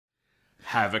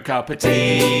Have a cup of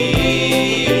tea.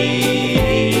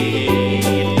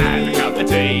 Have a cup of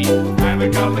tea. Have a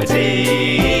cup of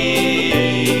tea.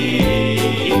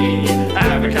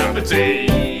 Have a cup of tea.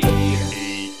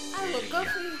 I will go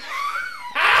for you.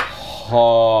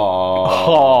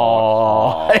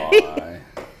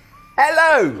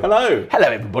 Hello! Hello. Hello,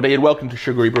 everybody, and welcome to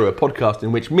Sugary Brewer, a podcast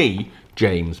in which me,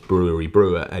 James Brewery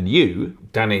Brewer, and you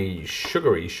Danny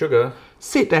Sugary Sugar.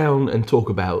 sit down and talk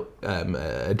about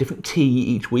a different tea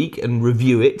each week and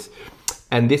review it.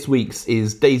 And this week's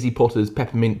is Daisy Potter's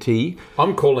Peppermint Tea.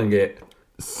 I'm calling it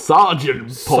Sergeant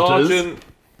Potter's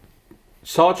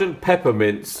Sergeant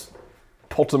Peppermint's.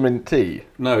 Pottermint Tea.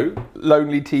 No.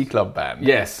 Lonely Tea Club Band.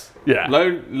 Yes. Yeah.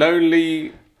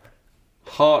 Lonely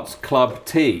Hearts Club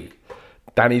Tea.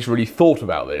 Danny's really thought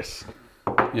about this.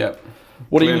 Yep.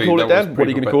 What are you going to call it, Dan? What are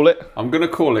you going to call it? I'm going to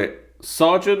call it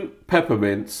Sergeant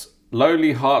Peppermint's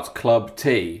Lonely Hearts Club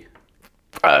Tea.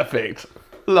 Perfect.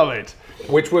 Love it.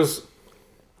 Which was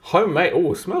homemade.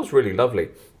 Oh, it smells really lovely.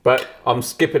 But I'm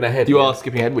skipping ahead. You here. are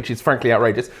skipping ahead, which is frankly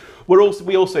outrageous.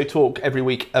 We also talk every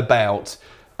week about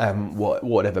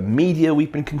whatever media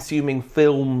we've been consuming,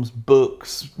 films,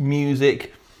 books,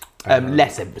 music.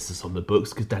 Less emphasis on the books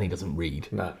because Danny doesn't read.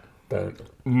 Nah, don't.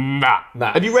 Nah.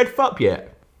 Have you read Fup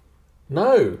yet?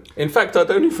 No. In fact, I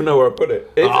don't even know where I put it.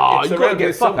 It's You've got to around get here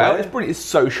Fup somewhere. out. It's brilliant. It's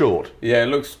so short. Yeah, it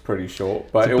looks pretty short,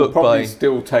 but It's a it'll book probably by-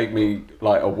 still take me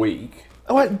like a week.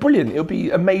 Oh, it's brilliant. It'll be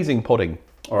amazing podding.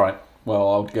 All right. Well,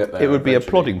 I'll get there. It would be a eventually.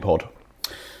 plodding pod.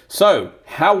 So,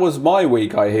 how was my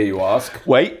week, I hear you ask?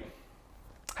 Wait.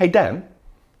 Hey, Dan.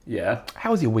 Yeah.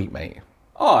 How was your week, mate?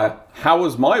 How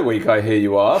was my week, I hear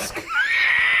you ask?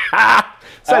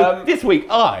 So, this week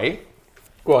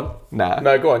Go on. Nah.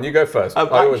 No, go on. You go first. I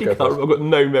always go first. I've got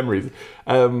no memories.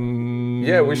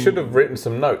 Yeah, we should have written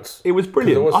some notes. It was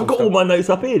brilliant. There was I've some got all stuff. my notes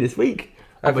up here this week.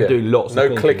 I've been you? doing lots No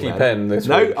of thinking, clicky man. pen this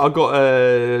No, week? I've got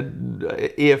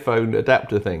a earphone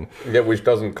adapter thing. Yeah, which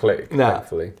doesn't click, Nah.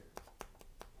 thankfully.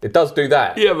 It does do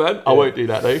that. Yeah, man. I won't do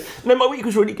that, though. No, my week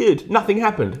was really good. Nothing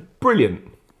happened. Brilliant.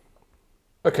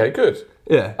 Okay, good.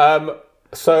 Yeah.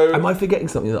 So... Am I forgetting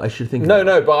something that I should think No, about?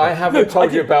 no, but I haven't No, told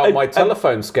I you did- about my I-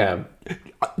 telephone scam.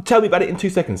 Tell me about it in 2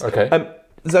 seconds. Okay.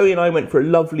 Zoe and I went for a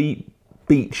lovely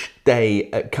beach day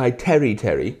at Kaiteri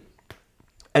Terry,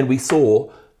 and we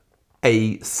saw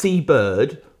a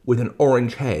seabird with an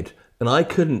orange head, and I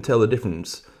couldn't tell the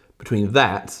difference between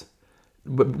that,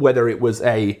 whether it was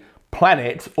a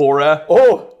planet or a...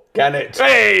 Oh, gannet.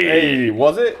 Hey!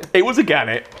 Was it? It was a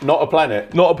gannet, Not a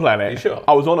planet. not a planet. Are you sure?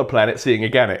 I was on a planet seeing a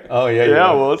gannet. Oh, yeah. Yeah,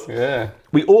 I were. was. Yeah.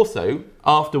 We also,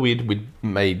 after we'd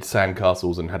made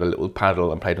sandcastles and had a little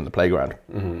paddle and played on the playground,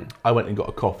 I went and got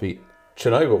a coffee.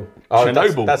 Chernobyl. Oh,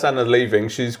 Chernobyl. That's Anna leaving.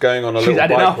 She's going on a little had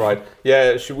bike enough. ride.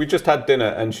 Yeah, we just had dinner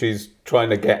and she's trying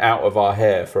to get out of our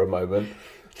hair for a moment.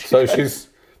 So she's...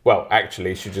 Well,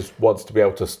 actually, she just wants to be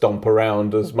able to stomp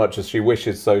around as much as she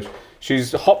wishes. So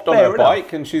she's hopped on Fair her enough.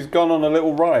 bike and she's gone on a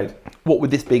little ride. What with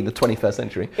this being the 21st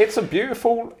century? It's a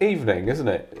beautiful evening, isn't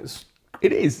it?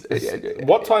 It is.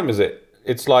 What time is it?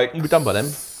 It's like... We're done by then.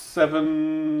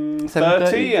 7:30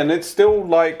 7:30? and it's still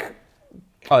like...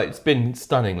 Oh, it's been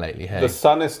stunning lately, hey? The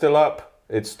sun is still up.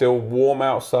 It's still warm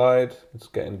outside. It's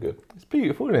getting good. It's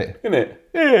beautiful, isn't it? Isn't it?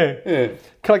 Yeah. Yeah.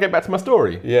 Can I get back to my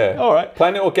story? Yeah. All right.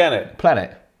 Planet or Gannet?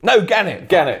 Planet. No, Gannet.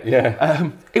 Gannet, yeah.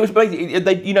 It was basically,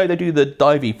 they do the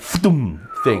divey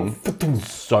thing.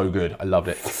 So good. I loved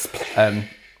it.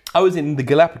 I was in the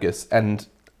Galapagos and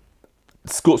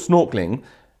snorkeling,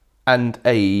 and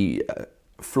a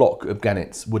flock of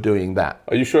gannets were doing that.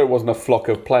 Are you sure it wasn't a flock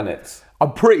of planets?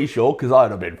 I'm pretty sure, because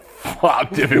I'd have been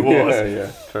fucked if it was.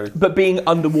 Yeah, true. But being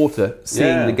underwater, seeing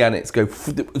Yeah. the gannets go,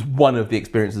 it was one of the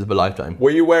experiences of a lifetime. Were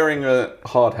you wearing a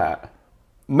hard hat?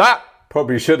 Nah,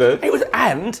 Probably should have. it was,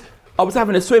 and I was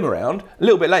having a swim around. A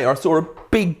little bit later, I saw a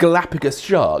big Galapagos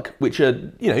shark, which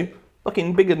are,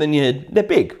 fucking bigger than you. They're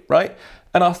big, right?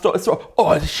 And I started,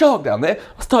 oh, there's a shark down there.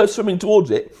 I started swimming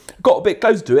towards it, got a bit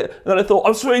closer to it, and then I thought,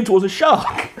 I'm swimming towards a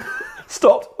shark.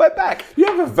 Stopped, went back. You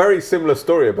have a very similar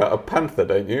story about a panther,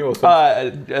 don't you? Or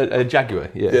something? A jaguar,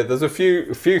 yeah. Yeah, there's a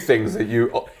few things that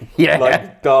you Yeah.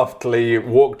 like daftly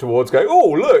walk towards going,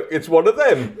 oh, look, it's one of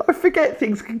them. I forget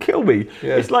things can kill me.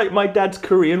 Yeah. It's like my dad's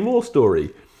Korean War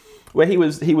story, where he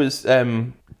was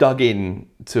dug in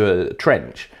to a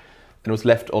trench and was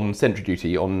left on sentry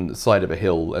duty on the side of a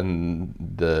hill, and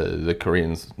the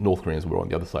North Koreans were on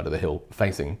the other side of the hill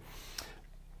facing,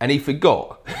 and he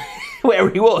forgot where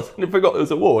he was, and he forgot there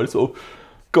was a war, and sort of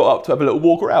got up to have a little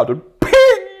walk around, and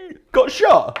ping, got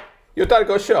shot. Your dad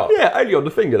got shot? Yeah, only on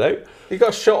the finger though. He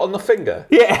got shot on the finger?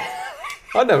 Yeah.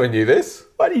 I never knew this.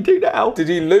 What do you do now? Did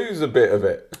he lose a bit of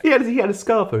it? He had a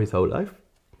scar for his whole life.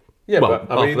 Yeah, Well,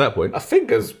 but I after mean, that point. a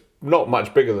finger's not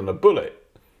much bigger than a bullet.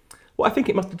 Well, I think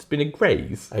it must have just been a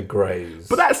graze. A graze.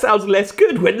 But that sounds less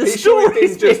good when the He sure story he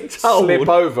is didn't being just told. slip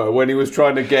over when he was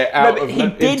trying to get out No, of but he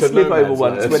did into slip no over man's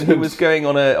once land. when he was going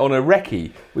on a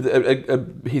recce with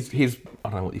his I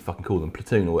don't know what you fucking call them,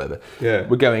 platoon or whatever. Yeah.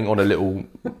 We're going on a little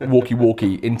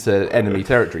walkie into enemy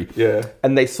territory. Yeah.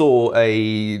 And they saw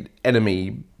a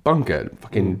enemy bunker,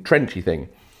 fucking trenchy thing.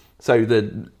 So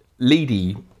the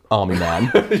leady army man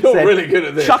You're really good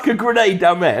at this. chuck a grenade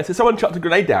down there. So someone chucked a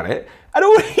grenade down it, and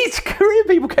all these Korean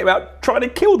people came out trying to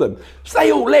kill them. So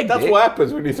they all legged That's it. what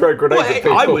happens when you throw grenades at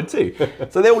people. I would too.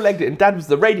 So they all legged it, and Dad was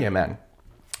the radio man.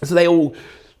 So they all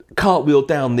cartwheeled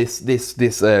down this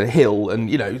hill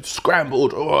and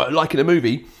scrambled like in a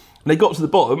movie. And they got to the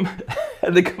bottom,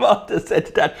 and the commander said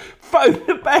to Dad, "Phone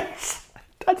the base."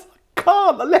 Dad's like,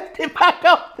 "Can't. I left it back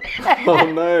up there." Oh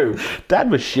no.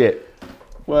 Dad was shit.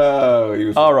 Well, he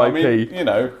was. R.I.P.. I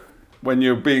mean, when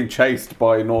you're being chased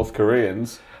by North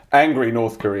Koreans, angry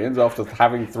North Koreans, after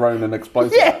having thrown an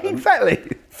explosive Yeah, at them,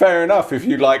 exactly. fair enough if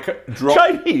you drop.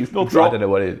 Chinese, North. I don't know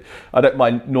what it is. I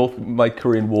don't. My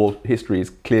Korean War history is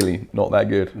clearly not that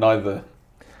good. Neither.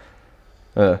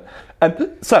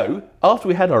 And so after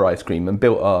we had our ice cream and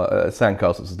built our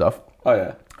sandcastles and stuff, Oh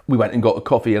yeah. we went and got a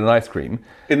coffee and an ice cream.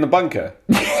 In the bunker.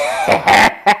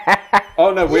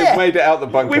 Oh no, we've made it out the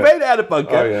bunker. We made it out of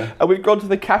bunker, Oh, yeah. and we've gone to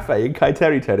the cafe in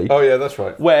Kaiteri, Oh yeah, that's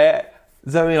right. where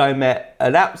Zoe and I met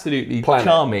an absolutely Planet.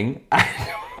 charming,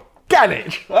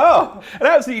 Ganich, Oh, an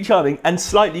absolutely charming and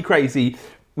slightly crazy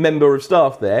member of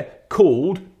staff there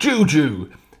called Juju.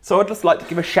 So I'd just like to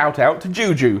give a shout out to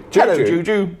Juju. Hello,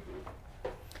 Juju.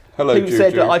 hello. Who Juju.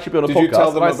 said that I should be on a Did podcast? you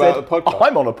tell them and I about said, the podcast?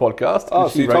 I'm on a podcast. Oh,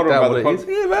 and so she you told wrote them down about what the it is.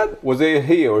 podcast? Yeah, man. Was it a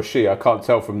he or a she? I can't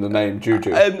tell from the name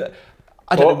Juju. I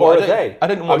don't know Or what a they. I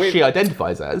don't know what I mean, she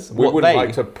identifies as. we what wouldn't they.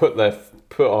 like to put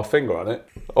our finger on it.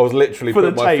 I was literally For the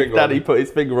putting my tape, finger Daddy put his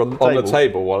finger on the on table. the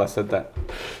table while I said that.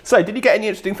 So, did you get any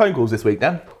interesting phone calls this week,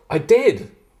 Dan? I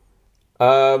did.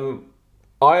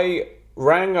 I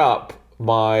rang up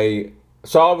my.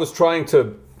 So I was trying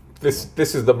to. This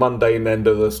is the mundane end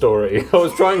of the story. I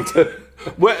was trying to.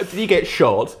 Where did you get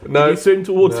shot? No, Did you swim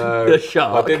towards no, the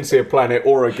shark? I didn't see a planet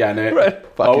or a gannet.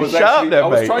 Fucking I was shark then, I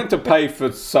was mate. trying to pay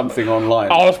for something online.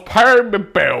 was paying the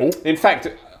bill. In fact,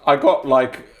 I got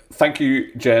thank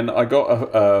you, Jen. I got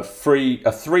a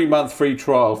 3-month free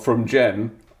trial from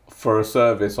Jen for a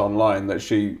service online that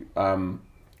she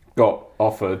got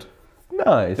offered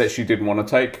Nice. that she didn't want to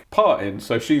take part in.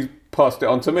 So she passed it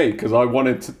on to me because I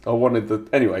wanted the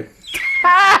anyway.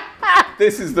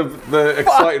 This is the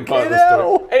exciting part of the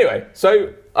hell. story. Anyway,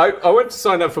 so I went to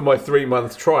sign up for my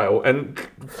 3-month trial, and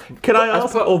Can I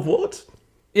ask of what?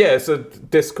 yeah, it's a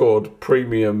Discord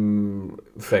premium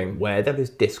thing. Where there is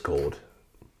discord,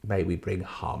 may we bring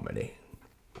harmony.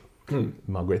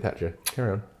 Margaret Thatcher.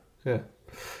 Carry on. Yeah.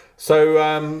 So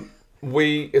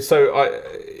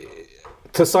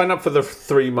to sign up for the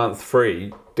 3-month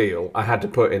free deal, I had to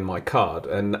put in my card,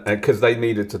 and because they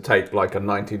needed to take like a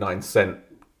 99 cent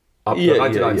up to Yeah, a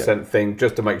 99 yeah. cent thing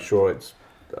just to make sure it's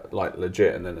like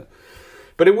legit, and then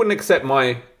but it wouldn't accept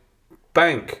my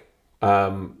bank.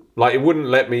 Like it wouldn't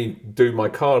let me do my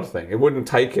card thing. It wouldn't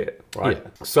take it, right? Yeah.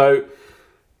 So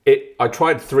I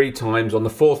tried 3 times. On the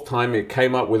 4th time, it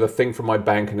came up with a thing from my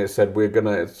bank, and it said, "We're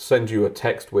gonna send you a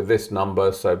text with this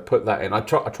number, so put that in." I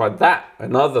tried that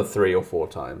another 3 or 4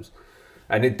 times,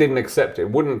 and it didn't accept it.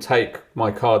 It wouldn't take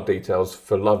my card details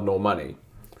for love nor money.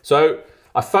 So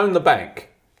I phoned the bank,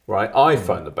 right? I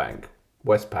phoned the bank,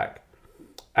 Westpac,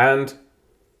 and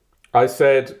I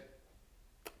said,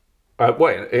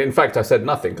 wait, in fact, I said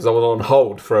nothing because I was on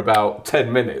hold for about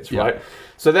 10 minutes, right?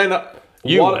 So then...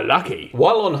 You were lucky.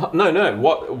 While on... No.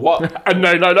 What...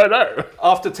 No.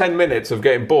 After 10 minutes of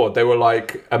getting bored, they were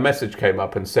like... A message came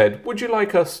up and said, "Would you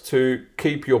like us to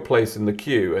keep your place in the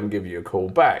queue and give you a call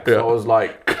back?" So Yeah. I was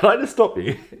like... Can I just stop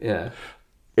you? Yeah.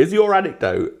 Is your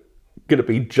anecdote going to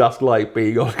be just like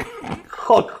being on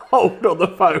hold on the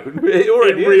phone It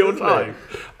already in real is, isn't time?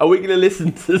 Are we going to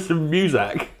listen to some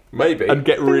music Maybe. and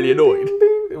get really annoyed?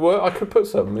 Well, I could put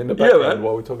some in the background man.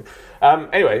 while we're talking.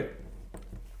 Anyway,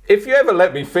 if you ever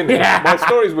let me finish, my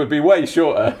stories would be way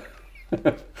shorter.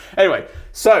 Anyway,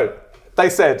 so they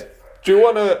said, "Do you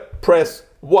want to press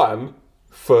 1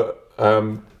 for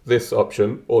this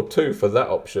option or 2 for that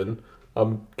option?"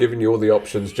 I'm giving you all the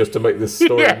options just to make this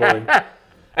story more.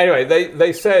 Anyway,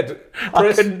 they said,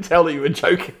 I couldn't tell that you were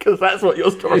joking because that's what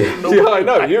your story is. Yeah, I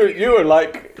know. You were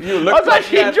like, you looked I was like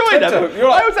actually you had enjoying tenterhooks. that. You're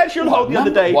like, I was actually on hold the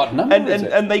other day, What number is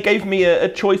it? and they gave me a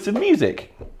choice of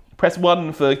music. Press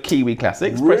 1 for Kiwi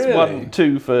Classics. Press Really? 1,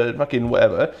 2 for fucking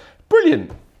whatever.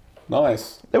 Brilliant.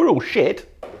 Nice. They were all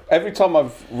shit. every time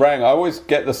I've rang, I always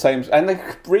get the same, and they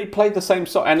replay the same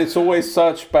song, and it's always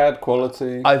such bad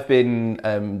quality. I've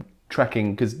been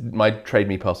tracking, because my Trade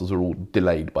Me parcels are all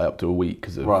delayed by up to a week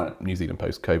because of New Zealand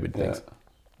Post COVID things.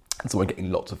 And so I'm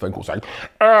getting lots of phone calls saying,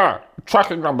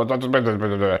 tracking number. So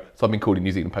I've been calling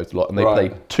New Zealand Post a lot, and they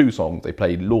played 2 songs. They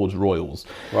played Lord's Royals,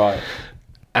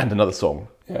 and another song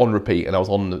on repeat. And I was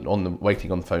on the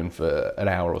waiting on the phone for an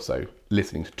hour or so,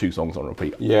 listening to 2 songs on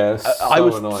repeat. Yes, I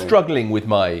was struggling with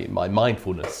my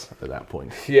mindfulness at that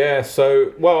point. Yeah.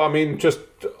 So, well, I mean,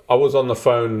 I was on the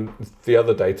phone the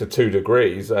other day to 2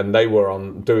 Degrees, and they were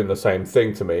doing the same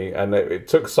thing to me, and it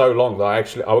took so long that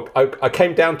I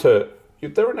came down to.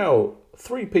 There are now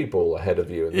 3 people ahead of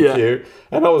you in the queue,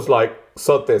 and I was like,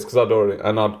 "Sod this," because I'd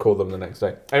call them the next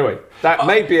day. Anyway, that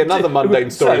may be another mundane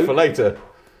story for later.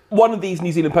 One of these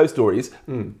New Zealand Post stories,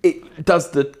 it does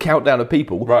the countdown of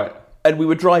people, right? And we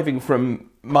were driving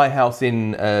from my house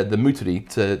in the Muteri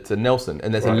to Nelson,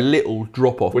 and there's a little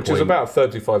drop-off which point. is about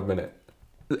 35 minutes.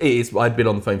 It is. I'd been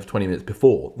on the phone for 20 minutes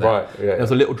before that. Right. Yeah. There was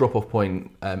a little drop-off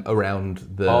point around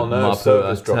the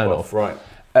service Mapua drop-off. turn-off, Right?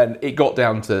 And it got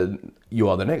down to, "You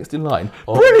are the next in line."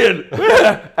 Brilliant!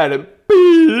 And a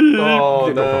beep. Oh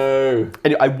no!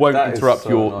 Anyway, I won't interrupt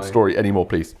your story anymore,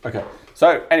 please. Okay.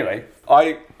 So anyway,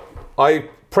 I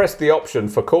pressed the option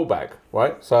for callback.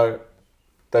 Right. So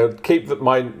they would keep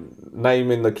my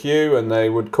name in the queue, and they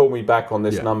would call me back on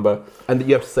this number. And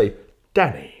you have to say,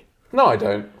 "Danny." No, I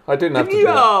don't. I didn't have to do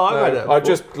that. I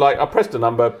just I pressed the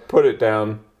number, put it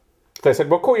down. They said,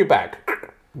 "We'll call you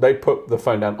back." They put the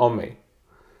phone down on me.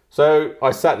 So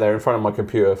I sat there in front of my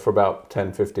computer for about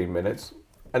 10, 15 minutes,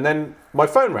 and then my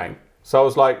phone rang. So I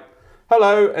was like,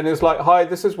 "Hello," and it's like, "Hi,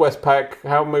 this is Westpac.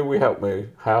 How may we help me?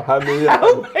 How may we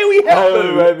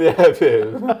help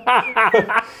you?"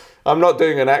 I'm not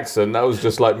doing an accent. That was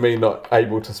just like me not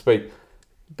able to speak.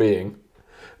 Being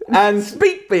able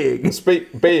to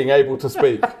speak.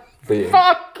 Being.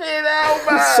 Fucking hell,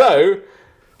 man! So.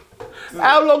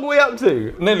 How long are we up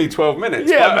to? Nearly 12 minutes.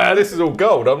 Yeah, man. This is all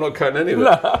gold. I'm not cutting any of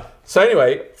it. So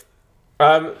anyway,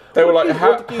 they were like,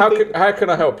 how can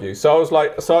I help you? So I was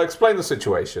like, I explained the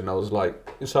situation. I was like,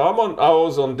 so I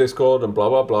was on Discord and blah,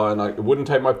 blah, blah, and it wouldn't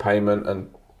take my payment.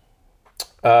 And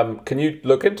can you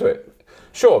look into it?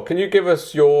 Sure. Can you give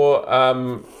us your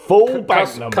full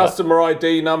bank number, customer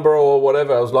ID number or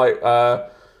whatever? I was like, I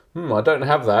don't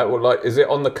have that. Well, like, is it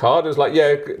on the card? It was like,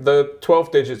 yeah, the 12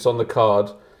 digits on the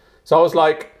card. So I was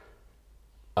like,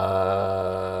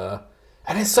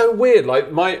 and it's so weird.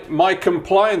 Like my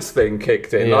compliance thing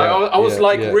kicked in. I was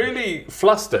really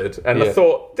flustered, and I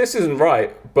thought this isn't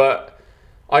right. But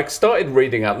I started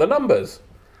reading out the numbers,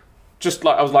 just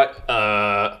like I was like,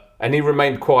 and he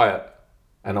remained quiet,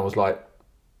 and I was like,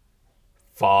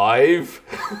 5,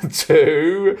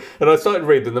 2, and I started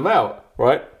reading them out.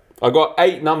 Right, I got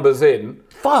 8 numbers in.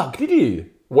 Fuck, did you?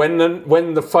 When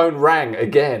the phone rang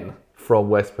again. From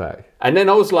Westpac. And then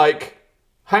I was like,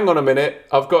 hang on a minute,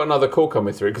 I've got another call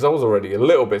coming through, because I was already a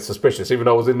little bit suspicious, even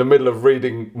though I was in the middle of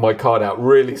reading my card out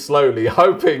really slowly,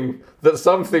 hoping that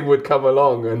something would come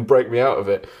along and break me out of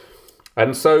it.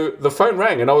 And so the phone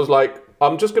rang, and I was like,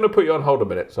 I'm just going to put you on hold a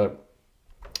minute. So,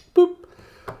 boop.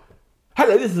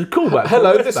 Hello, this is a callback.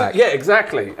 Hello, this is, yeah,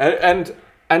 exactly. And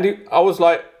I was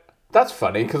like, that's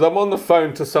funny, because I'm on the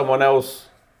phone to someone else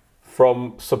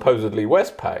from supposedly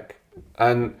Westpac.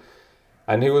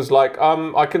 And he was like,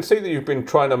 I can see that you've been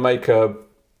trying to make a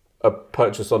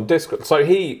purchase on Discord. So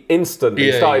he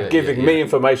instantly started giving me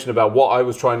information about what I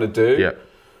was trying to do. Yeah.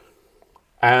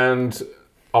 And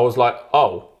I was like,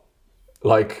 oh,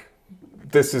 like,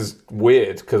 this is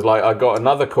weird. Because, like, I got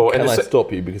another call. Can I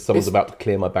stop you? Because someone's about to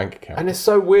clear my bank account. And it's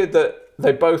so weird that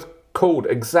they both called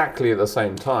exactly at the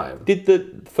same time. Did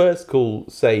the first call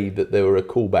say that there were a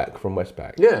callback from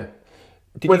Westpac? Yeah.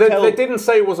 They didn't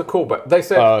say it was a callback. They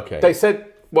said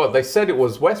they said it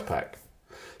was Westpac.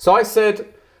 So I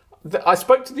said, I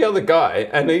spoke to the other guy,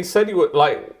 and he said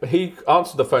he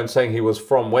answered the phone saying he was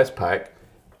from Westpac,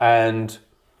 and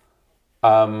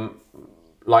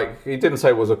he didn't say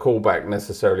it was a callback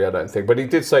necessarily, I don't think, but he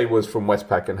did say he was from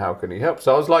Westpac and how can he help.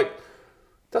 So I was like,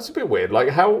 that's a bit weird. Like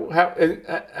how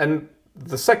and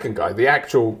the second guy, the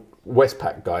actual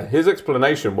Westpac guy, his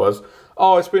explanation was,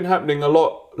 oh, it's been happening a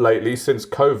lot lately since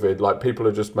COVID. Like, people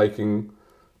are just making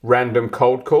random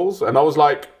cold calls. And I was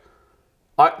like,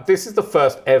 this is the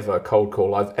first ever cold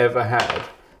call I've ever had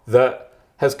that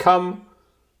has come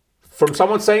from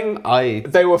someone saying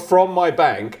they were from my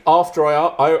bank after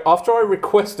I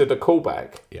requested a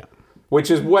callback. Yeah.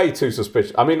 Which is way too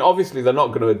suspicious. I mean, obviously they're not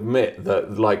going to admit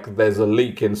that, like, there's a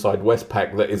leak inside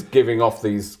Westpac that is giving off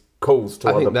these calls to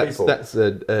I other think people. that's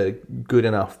a good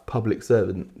enough public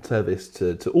service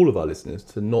to all of our listeners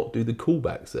to not do the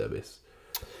callback service.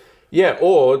 Yeah,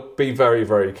 or be very,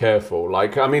 very careful.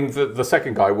 Like, I mean, the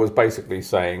second guy was basically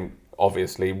saying,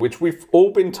 obviously, which we've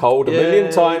all been told a million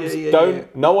times,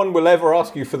 no one will ever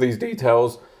ask you for these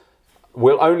details.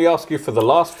 We'll only ask you for the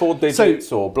last 4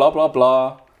 digits or blah, blah,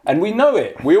 blah. And we know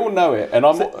it. We all know it. And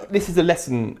This is a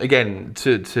lesson, again,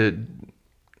 to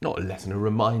not a lesson, a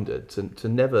reminder to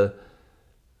never,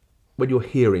 when you're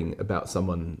hearing about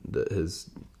someone that has...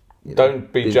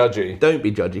 don't be judgy. Don't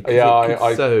be judgy, because it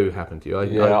could so happen to you.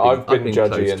 I've been judgy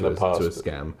close in the past. to a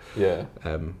scam. Yeah.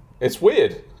 It's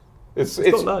weird. It's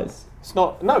not nice. It's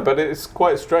not, no, but it's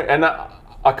quite strange. And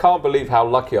I can't believe how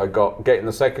lucky I got getting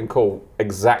the second call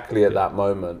exactly at that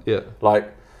moment. Yeah.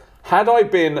 Like, had I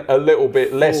been a little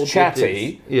bit less 4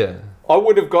 chatty, digits. I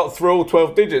would have got through all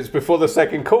 12 digits before the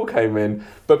second call came in.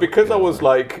 But because I was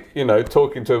like,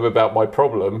 talking to him about my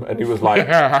problem, and he was like,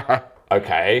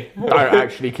 okay. I don't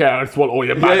actually care. I just want all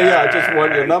your money. Yeah, I just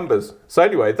want your numbers. So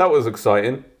anyway, that was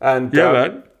exciting. And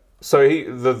man. So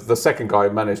the second guy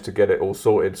managed to get it all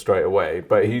sorted straight away,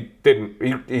 but he didn't.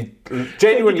 He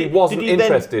genuinely wasn't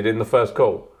interested in the first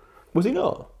call. Was he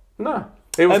not? No,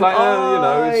 it was like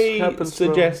it happens. I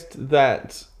suggest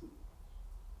that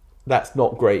that's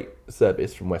not great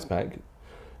service from Westpac.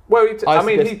 Well,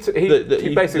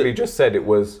 he basically just said it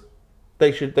was.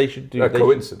 They should do a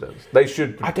coincidence. They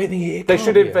should. I don't think they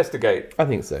should investigate. I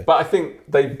think so. But I think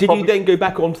they. Did you then go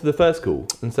back onto the first call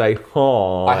and say,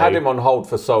 "Hi"? I had him on hold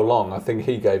for so long. I think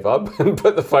he gave up and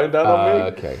put the phone down on me.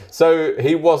 Okay. So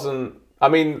he wasn't. I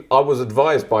mean, I was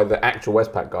advised by the actual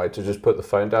Westpac guy to just put the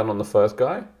phone down on the first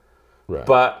guy. Right.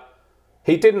 But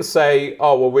he didn't say,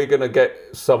 "Oh, well, we're going to get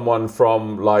someone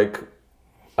from like."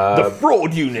 The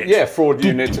fraud unit. Yeah, fraud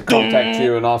unit to contact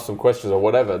you and ask some questions or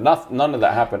whatever. None of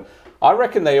that happened. I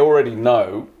reckon they already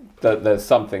know that there's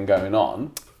something going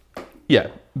on. Yeah,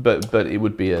 but it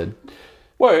would be a...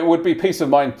 Well, it would be peace of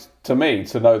mind to me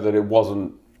to know that it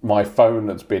wasn't my phone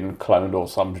that's been cloned or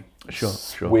some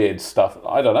weird stuff.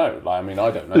 I don't know. I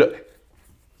don't know. Look,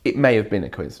 it may have been a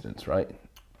coincidence, right?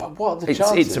 But what are the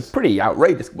chances? It's a pretty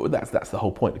outrageous... Well, that's the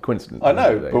whole point, the coincidence. I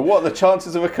know, but what are the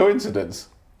chances of a coincidence?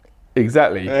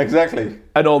 Exactly. Exactly.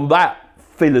 And on that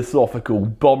philosophical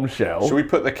bombshell... Should we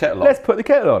put the kettle on? Let's put the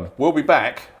kettle on. We'll be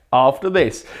back. After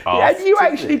this. And you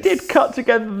actually did cut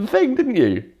together the thing, didn't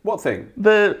you? What thing?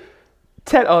 The...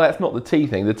 Oh, that's not the tea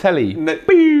thing. The telly.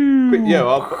 Yeah,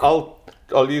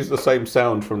 I'll use the same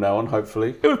sound from now on,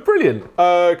 hopefully. It was brilliant.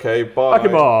 Okay, bye. Okay,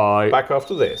 bye. Back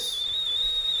after this.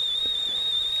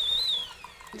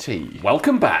 Tea.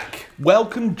 Welcome back.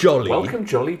 Welcome, Jolly. Welcome,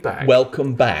 Jolly, back.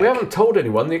 Welcome back. We haven't told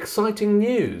anyone the exciting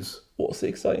news. What's the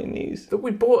exciting news? That we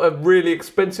bought a really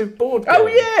expensive board game. Oh,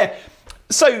 yeah.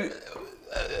 So,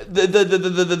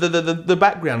 the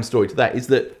background story to that is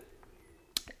that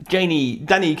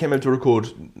Danny came over to record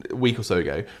a week or so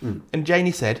ago, and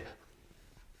Janie said,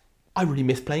 I really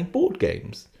miss playing board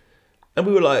games. And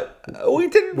we were like, we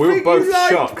didn't we think were both you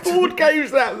liked shocked. board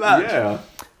games that much. Yeah.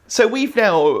 So we've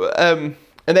now, and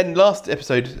then last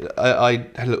episode, I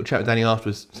had a little chat with Danny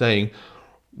afterwards saying,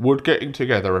 we're getting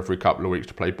together every couple of weeks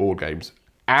to play board games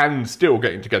and still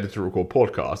getting together to record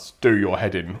podcasts. Do your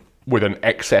head in with an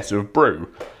excess of brew.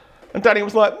 And Danny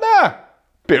was like, nah,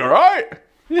 be all right.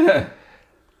 Yeah.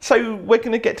 So we're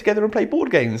going to get together and play board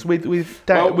games with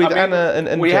Anna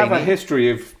and we Janie. have a history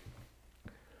of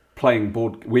playing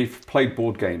board. We've played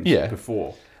board games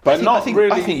before, but I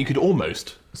think you could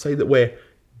almost say that we're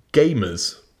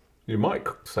gamers. You might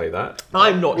say that.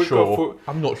 I'm not sure.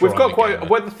 I'm not sure. We've got quite.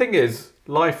 Well, the thing is,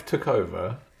 life took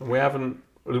over, and we haven't.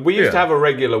 We used to have a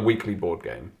regular weekly board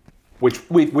game, which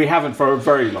we haven't for a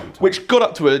very long time. Which got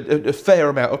up to a fair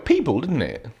amount of people, didn't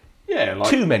it? Yeah, like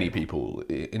too many people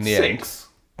in the end. Six,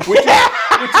 which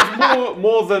is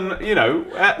more than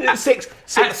Six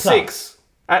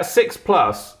at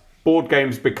 6+, board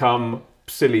games become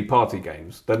silly party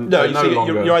games. They're no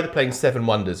longer. You're either playing Seven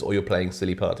Wonders or you're playing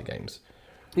silly party games.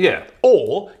 Yeah.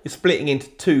 Or you're splitting into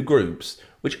two groups,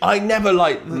 which I never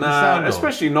like the sound of.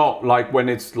 Especially not like when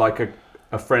it's like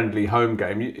a friendly home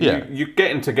game. You're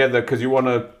getting together because you want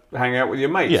to hang out with your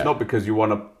mates, not because you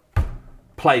want to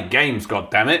play games,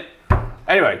 goddammit.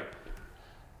 Anyway,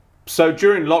 so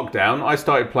during lockdown, I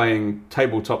started playing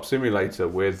Tabletop Simulator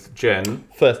with Jen.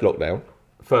 First lockdown.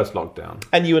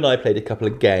 And you and I played a couple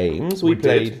of games. We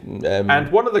played... and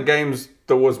one of the games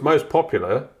that was most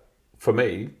popular for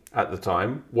me at the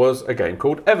time was a game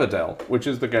called Everdell, which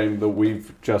is the game that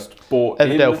we've just bought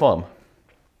Everdell Farm.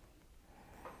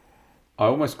 I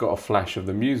almost got a flash of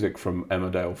the music from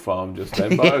Emmerdale Farm just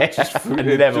then, but I just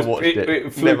never watched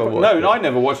it. Never watched it. I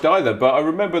never watched it either, but I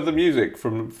remember the music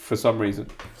for some reason.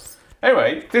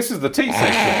 Anyway, this is the tea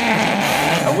section,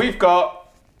 and we've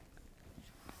got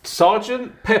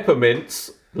Sergeant Peppermint's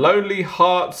Lonely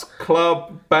Hearts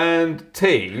Club Band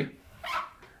Tea.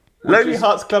 Lonely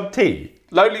Hearts Club Tea.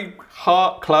 Lonely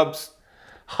Heart Club's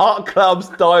Heart Club's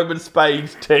Diamond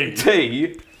Spades Tea.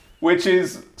 Tea, which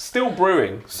is still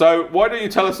brewing. So why don't you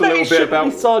tell us a little bit about...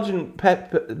 It shouldn't be Sergeant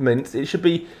Peppermint's. It should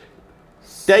be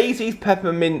Daisy's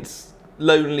Peppermint's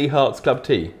Lonely Hearts Club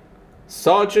Tea.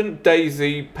 Sergeant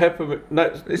Daisy Peppermint...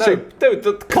 Potter's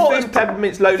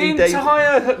Peppermint's Lonely Daisy. The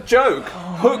entire joke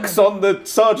hooks on the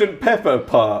Sergeant Pepper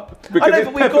part. Because I know, it's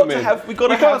but we've got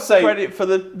to have credit for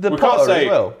the Potter as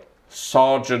well.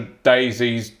 Sergeant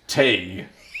Daisy's tea.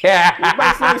 Yeah. It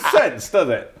makes no sense, does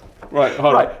it? Right,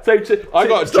 hold on. So I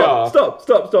got a jar.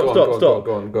 Stop.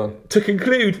 Go on. To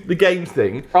conclude the games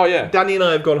thing. Oh, yeah. Danny and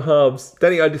I have gone halves.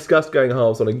 Danny and I discussed going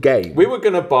halves on a game. We were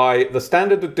going to buy the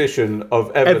standard edition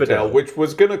of Everdell, which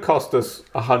was going to cost us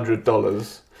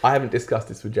 $100. I haven't discussed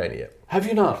this with Janie yet. Have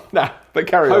you not? Nah, but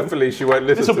carry on. Hopefully she won't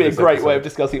listen to this. Will be a great episode. way of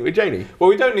discussing it with Janie. Well,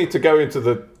 we don't need to go into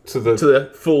the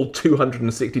full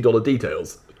 $260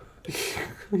 details.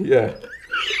 Yeah.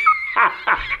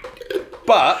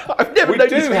 But I've never we known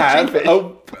you do to be have cheapish.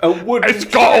 a wooden It's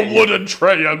got tray. a wooden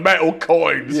tray and metal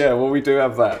coins. Yeah, well, we do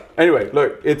have that. Anyway,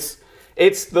 look, it's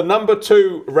the number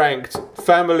 2 ranked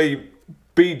family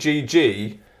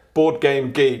BGG board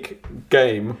game geek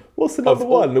game. What's the number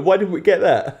one? Why didn't we get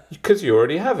that? Because you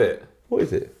already have it. What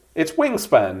is it? It's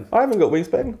Wingspan. I haven't got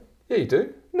Wingspan. Yeah, you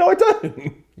do. No, I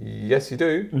don't. Yes, you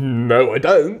do. No, I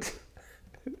don't.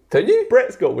 Don't you?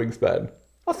 Brett's got Wingspan.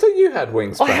 I thought you had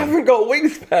Wingspan. I haven't got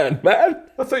Wingspan, man.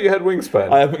 I thought you had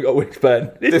Wingspan. I haven't got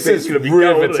Wingspan. This is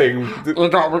riveting.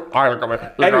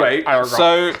 Anyway,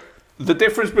 so the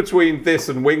difference between this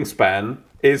and Wingspan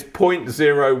is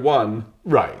 0.01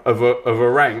 Right. of a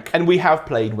rank. And we have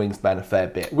played Wingspan a fair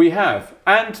bit. We have.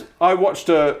 And I watched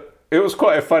it was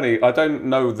quite a funny, I don't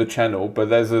know the channel, but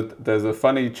there's a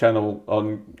funny channel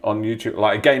on YouTube,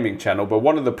 like a gaming channel, but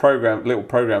one of the little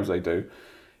programs they do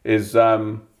is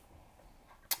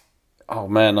oh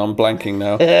man, I'm blanking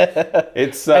now.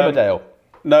 It's Emmerdale.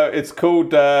 No, it's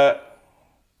called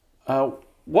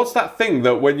what's that thing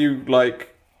that when you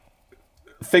like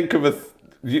think of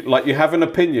you have an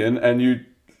opinion and you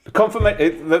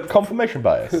Confirmation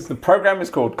bias. the program is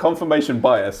called Confirmation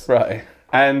Bias. Right.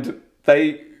 And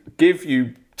they give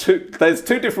you there's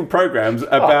 2 different programs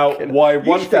about why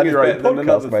one thing is better than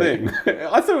another thing.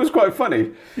 I thought it was quite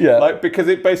funny. Yeah. Like, because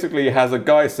it basically has a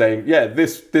guy saying, yeah,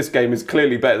 this game is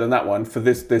clearly better than that one for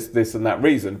this and that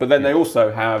reason. But then they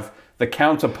also have the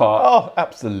counterpart. Oh,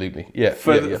 absolutely. Yeah.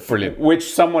 Brilliant.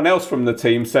 Which someone else from the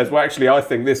team says, well, actually, I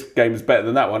think this game is better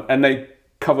than that one. And they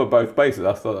cover both bases.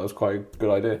 I thought that was quite a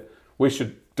good idea. We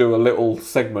should do a little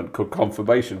segment called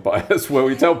Confirmation Bias where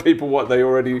we tell people what they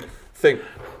already think.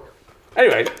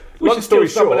 Anyway, long story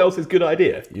short, someone else's good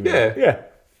idea. You mean? Yeah. Yeah.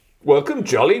 Welcome,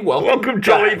 Jolly. Welcome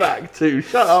Jolly back to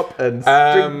Shut Up and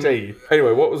Drink Tea.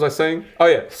 Anyway, what was I saying? Oh,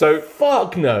 yeah. So,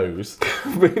 Fuck knows.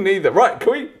 me neither. Right,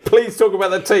 can we please talk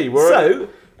about the tea?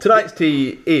 Tonight's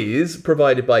tea is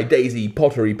provided by Daisy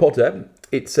Pottery Potter.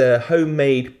 It's a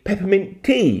homemade peppermint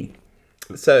tea.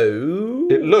 So...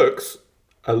 It looks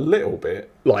a little bit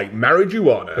like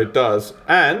marijuana. It does.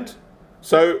 And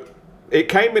so it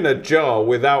came in a jar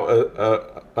without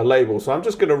a label. So I'm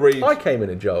just going to read. I came in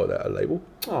a jar without a label.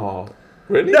 Oh,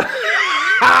 really?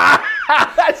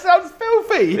 That sounds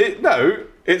filthy.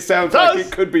 It sounds like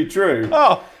it could be true.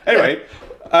 Oh, anyway.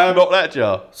 Not that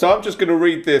jar. So I'm just going to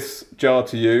read this jar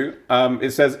to you.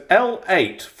 It says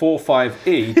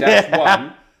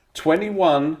L845E-1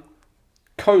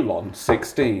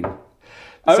 21:16.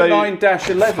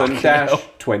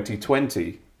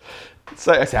 09-11-2020.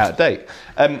 So it's out of date.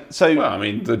 Well, I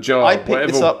mean, the jar. I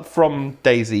picked this up from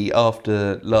Daisy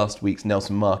after last week's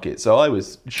Nelson Market, so I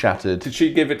was shattered. Did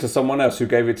she give it to someone else who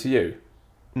gave it to you?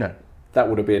 No. That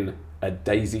would have been a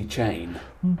daisy chain.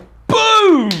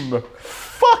 Boom!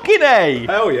 Fucking A!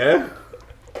 Hell yeah.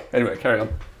 Anyway, carry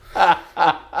on.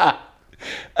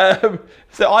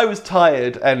 So I was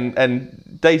tired,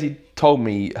 and Daisy told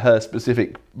me her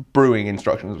specific brewing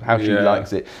instructions, how she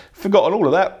likes it. Forgotten all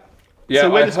of that. Yeah,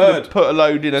 so we're I just going heard. to put a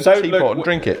load in a teapot and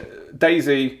drink it.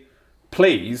 Daisy,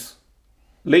 please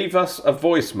leave us a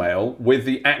voicemail with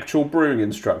the actual brewing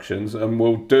instructions, and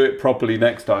we'll do it properly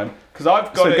next time. Because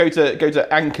I've got go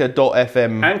to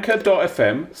anchor.fm.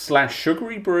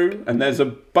 Anchor.fm/sugarybrew, and there's a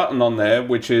button on there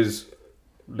which is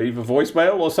leave a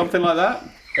voicemail or something like that.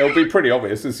 It'll be pretty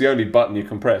obvious. It's the only button you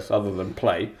can press other than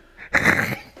play.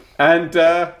 And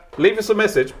leave us a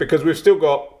message because we've still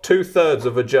got 2/3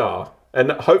 of a jar,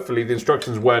 and hopefully the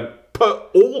instructions weren't put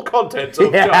all contents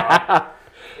of jar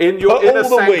in your inner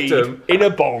sanctum. in a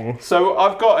bong. So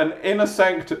I've got an inner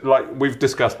sanctum. Like we've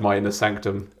discussed my inner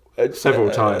sanctum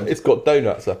several times. It's got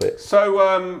donuts up it.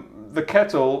 So the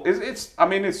kettle is.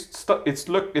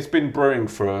 It's been brewing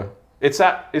for.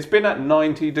 It's been at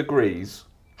 90 degrees,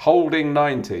 holding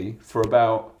 90 for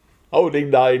about. Holding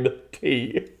 9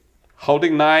 tea.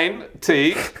 Holding 9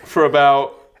 tea for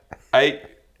about 5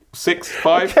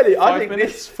 Kelly, I think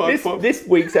minutes. this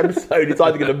week's episode is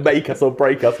either going to make us or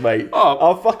break us, mate.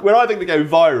 Oh. We're either going to go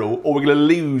viral or we're going to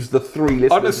lose the 3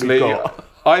 listeners Honestly, we've got.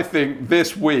 I think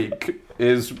this week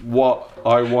is what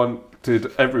I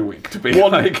wanted every week to be.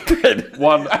 One like Ted.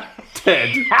 One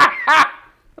Ted.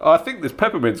 I think this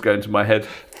peppermint's going to my head.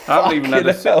 I haven't even had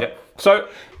a sip hell. yet. So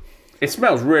it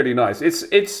smells really nice.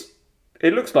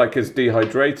 It looks like it's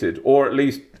dehydrated, or at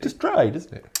least Just dried,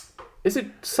 isn't it? is it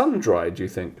sun dried? Do you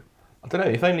think? I don't know.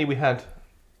 If only we had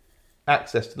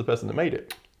access to the person that made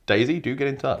it. Daisy, do get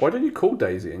in touch. Why don't you call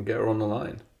Daisy and get her on the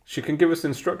line? She can give us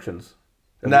instructions.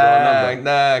 Have you got her number?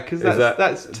 Nah, because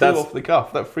that's too that's- off the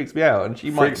cuff. That freaks me out, and she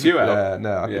Freaks you out. No,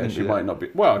 I Yeah, couldn't she do might that. not be.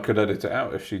 Well, I could edit it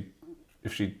out if she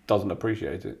doesn't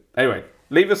appreciate it. Anyway,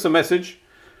 leave us a message.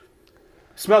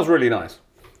 Smells really nice,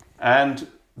 and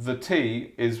the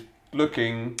tea is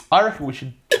looking I reckon we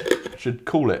should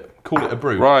call it a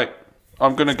brew. right.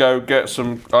 I'm gonna go get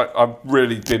some. I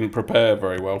really didn't prepare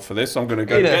very well for this. I'm gonna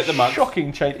go In get a the mug.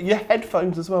 shocking change. Your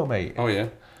headphones as well, mate. Oh yeah.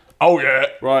 Oh yeah.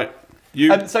 Right.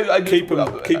 You And so I keep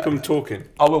them talking.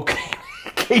 I will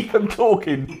keep them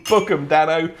talking. Book them,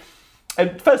 Dano.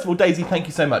 And first of all, Daisy, thank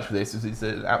you so much for this. It's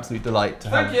an absolute delight to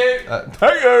have.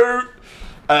 Thank you.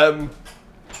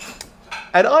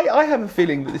 And I have a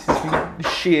feeling that this has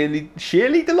been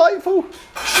sheerly delightful.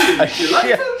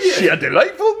 Sheer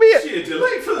delightful,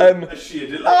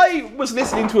 mate. I was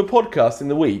listening to a podcast in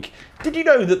the week. Did you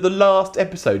know that the last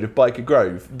episode of Biker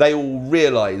Grove, they all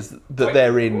realise that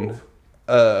they're in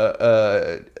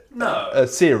a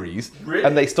series, Really?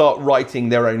 and they start writing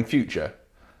their own future,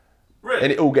 Really?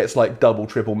 and it all gets like double,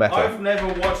 triple meta. I've never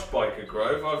watched Biker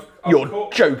Grove. You're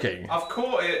joking. I've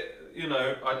caught it. You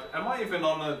know. Am I even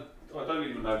on a? I don't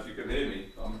even know if you can hear me.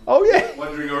 I'm Oh yeah,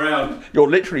 wandering around. you're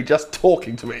literally just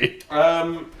talking to me.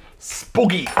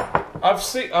 Spooky. I've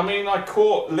seen. I mean, I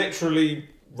caught literally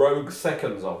rogue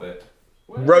seconds of it.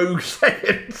 Rogue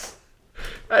Seconds.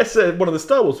 That's one of the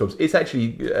Star Wars films. It's actually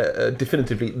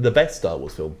definitively the best Star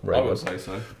Wars film. I Rogue would One. say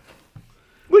so.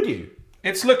 Would you?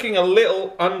 It's looking a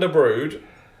little underbrewed,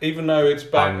 even though it's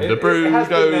back. Underbrewed, it has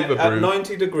been at overbrewed.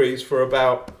 90 degrees for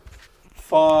about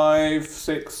 5,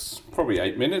 6, probably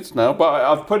 8 minutes now. But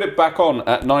I've put it back on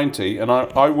at 90, and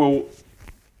I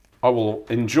will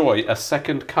enjoy a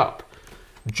second cup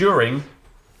during,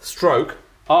 stroke,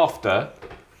 after,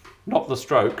 not the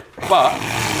stroke, but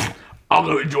I'm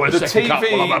going to enjoy a the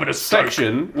TV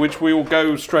section, which we will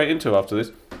go straight into after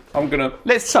this. I'm gonna.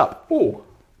 Let's sup. Oh.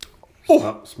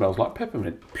 Smells like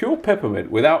peppermint. Pure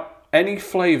peppermint without any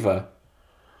flavour.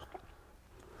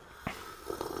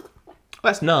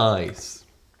 That's nice.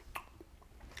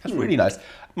 That's really nice.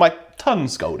 My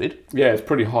tongue's scalded. Yeah, it's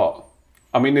pretty hot.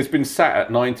 I mean, it's been sat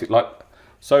at 90.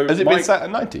 So Has it been sat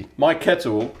at 90? My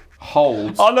kettle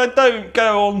holds. Oh no, don't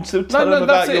go on to tell them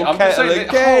about your I'm just kettle saying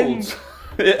again. it holds.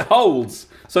 It holds.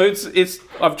 So it's.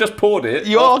 I've just poured it.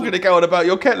 You are going to go on about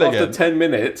your kettle after again. 10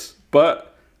 minutes,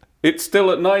 but it's still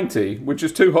at 90, which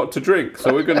is too hot to drink.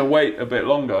 So we're going to wait a bit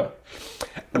longer.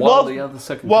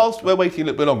 Whilst we're waiting a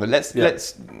little bit longer, let's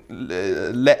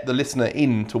let the listener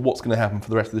in to what's going to happen for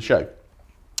the rest of the show.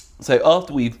 So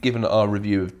after we've given our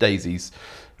review of Daisy's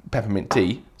peppermint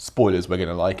tea, spoilers, we're going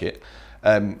to like it.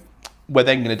 We're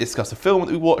then going to discuss a film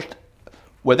that we watched.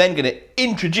 We're then going to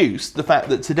introduce the fact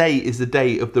that today is the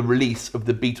day of the release of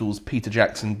the Beatles' Peter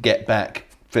Jackson Get Back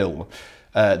film,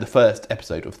 the first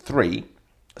episode of 3.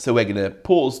 So we're going to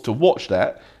pause to watch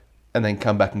that and then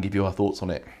come back and give you our thoughts on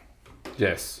it.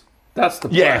 Yes. That's the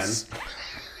plan. Yes.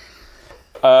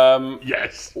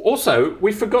 Yes. Also,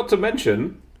 we forgot to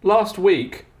mention, last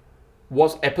week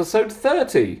was episode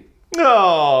 30.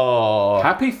 Oh,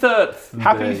 Happy 30th.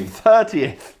 happy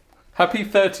 30th. Happy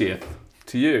 30th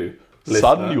to you, Son,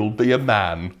 listener. you'll be a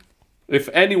man. If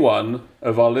anyone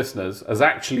of our listeners has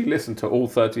actually listened to all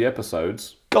 30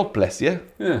 episodes, God bless you.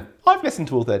 yeah. I've listened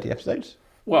to all 30 episodes.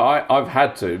 Well, I've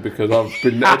had to because I've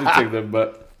been editing them,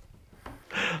 but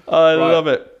I love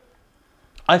it.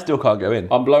 I still can't go in.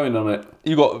 I'm blowing on it.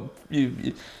 You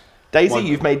Daisy, One.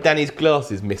 you've made Danny's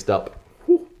glasses mist up.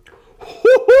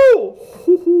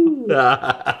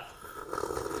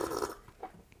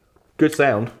 Good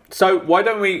sound. So why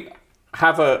don't we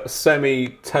have a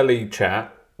semi-telly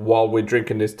chat while we're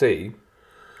drinking this tea?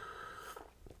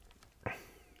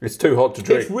 It's too hot to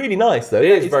drink. It's really nice, though. It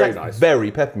is It's very like nice.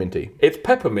 Very pepperminty. It's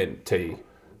peppermint tea.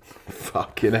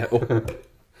 Fucking hell.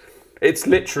 It's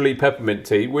literally peppermint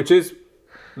tea, which is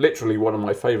literally one of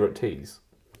my favourite teas.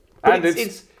 And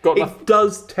it's got it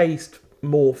does taste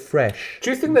more fresh.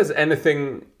 Do you think there's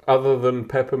anything other than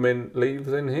peppermint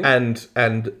leaves in here?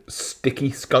 And sticky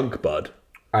skunk bud.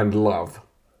 And love.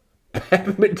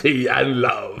 Peppermint tea and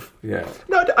love. Yeah.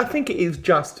 No, I think it is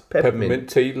just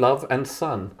Peppermint tea, love and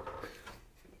sun.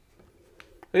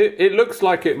 It looks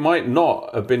like it might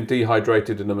not have been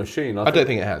dehydrated in a machine. I don't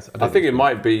think it has. I think it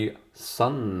might be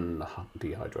sun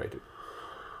dehydrated.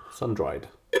 Sun dried.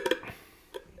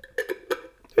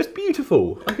 It's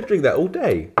beautiful. I could drink that all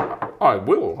day. I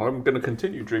will. I'm going to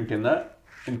continue drinking that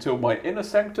until my inner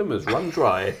sanctum has run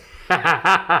dry.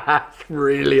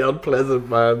 Really unpleasant,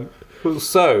 man.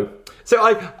 So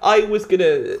I was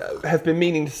gonna have been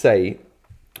meaning to say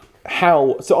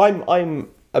how. So I'm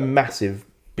a massive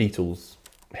Beatles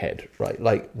head, right?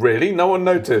 Like really, no one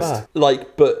noticed.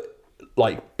 Like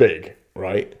big,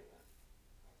 right?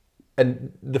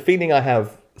 And the feeling I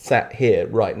have sat here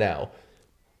right now,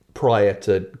 prior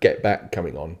to Get Back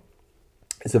coming on,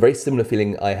 it's a very similar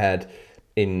feeling I had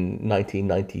in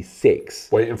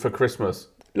 1996. Waiting for Christmas.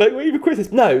 Like waiting for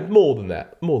Christmas? No, more than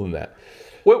that.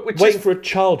 Well, Waiting for a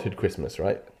childhood Christmas,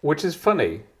 right? Which is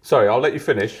funny. Sorry, I'll let you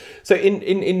finish. So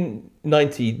in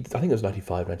 90, I think it was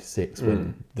 95, 96,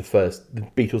 when the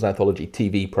Beatles anthology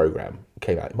TV program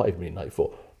came out. It might even be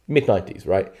 94, mid 90s,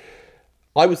 right?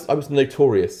 I was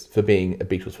notorious for being a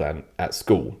Beatles fan at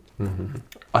school. Mm-hmm.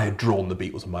 I had drawn the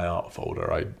Beatles in my art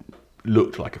folder. I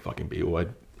looked like a fucking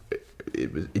Beatle.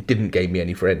 It didn't gain me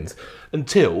any friends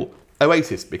until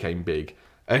Oasis became big.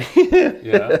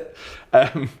 Yeah.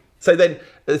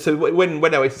 So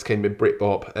when Oasis came in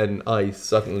Britpop, and I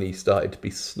suddenly started to be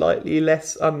slightly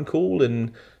less uncool,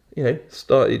 and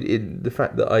started in the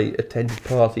fact that I attended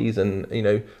parties and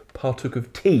partook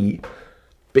of tea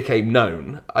became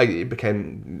known. I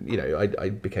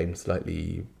became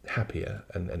slightly happier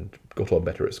and got on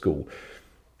better at school,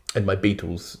 and my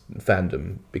Beatles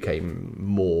fandom became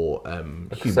more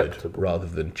humoured rather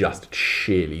than just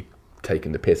sheerly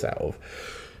taken the piss out of.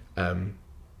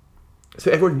 So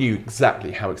everyone knew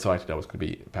exactly how excited I was going to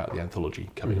be about the anthology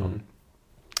coming on.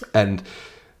 And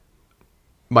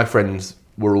my friends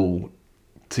were all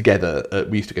together.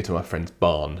 We used to go to my friend's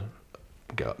barn,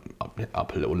 go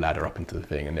up a little ladder up into the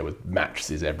thing, and there were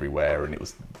mattresses everywhere, and it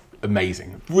was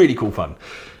amazing. Really cool fun.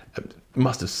 It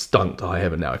must have stunk to high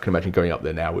heaven now. I can imagine going up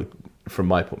there now, from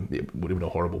my point, it would have been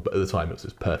horrible, but at the time it was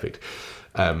just perfect.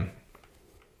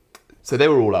 So they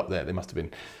were all up there. They must have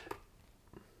been.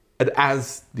 And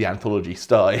as the anthology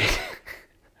started,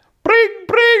 bring!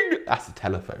 That's the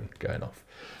telephone going off.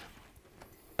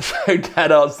 So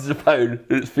Dad answers the phone,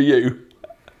 and it's for you.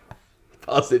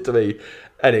 Pass it to me.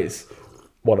 And it's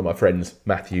one of my friends,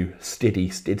 Matthew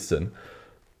Stidson.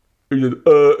 He said,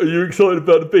 are you excited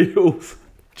about the Beatles?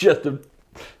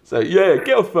 So yeah,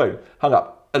 get off the phone. Hung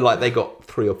up. And they got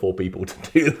 3 or 4 people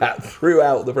to do that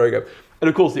throughout the programme. And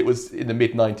of course, it was in the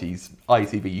mid-90s,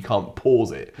 ITV, you can't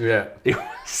pause it. Yeah. It was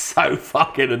so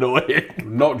fucking annoying.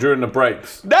 Not during the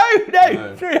breaks. No,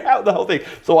 throughout the whole thing.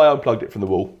 So I unplugged it from the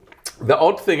wall. The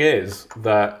odd thing is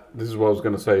that, this is what I was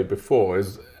going to say before,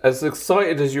 is as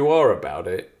excited as you are about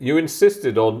it, you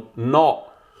insisted on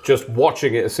not just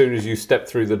watching it as soon as you stepped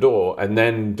through the door and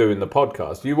then doing the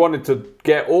podcast. You wanted to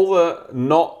get all the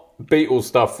not Beatles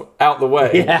stuff out the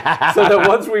way, so that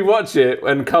once we watch it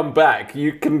and come back,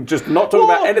 you can just not talk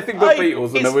about anything but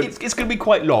Beatles. And it's going to be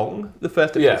quite long. The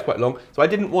first episode is quite long, so I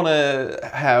didn't want to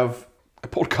have a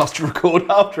podcast to record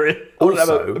after it. I want to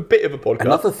have a bit of a podcast.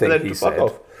 Another thing he said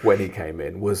when he came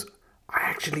in was, I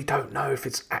actually don't know if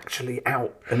it's actually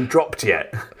out and dropped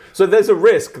yet. So there's a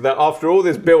risk that after all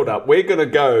this build-up, we're going to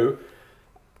go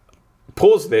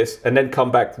pause this and then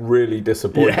come back really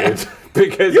disappointed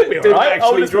because it didn't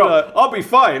actually drop. I'll be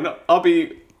fine. I'll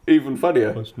be even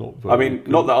funnier. That's not I mean, good.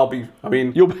 Not that I'll be. I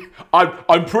mean,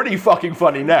 I'm pretty fucking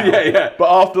funny now. Yeah. But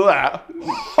after that,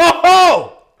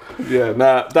 yeah,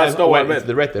 nah, that's not what I meant.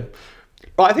 The red then.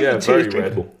 Right, I think the tea is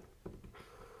drinkable.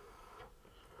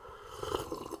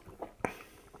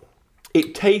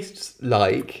 It tastes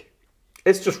like.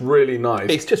 It's just really nice.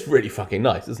 It's just really fucking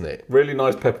nice, isn't it? Really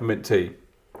nice peppermint tea.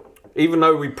 Even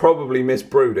though we probably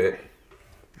misbrewed it.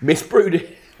 Misbrewed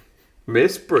it.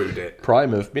 Misbrewed it.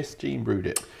 Prime of Miss Jean brewed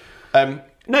it. No,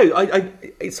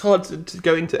 it's hard to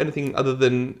go into anything other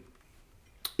than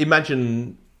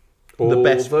imagine all the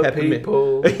best the peppermint.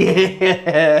 People.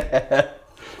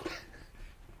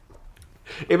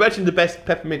 Imagine the best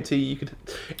peppermint tea you could.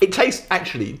 It tastes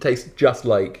just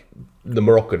like the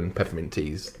Moroccan peppermint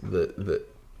teas that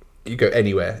you go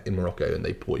anywhere in Morocco and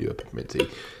they pour you a peppermint tea,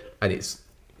 and it's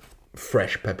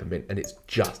fresh peppermint and it's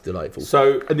just delightful.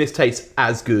 So, and this tastes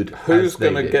as good. Who's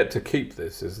going to get to keep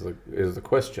this? Is the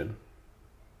question.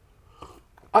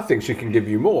 I think she can give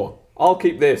you more. I'll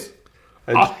keep this,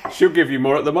 and she'll give you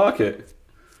more at the market.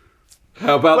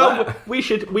 How about that? we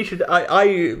should.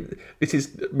 This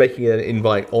is making an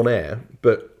invite on air,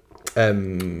 but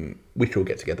we should all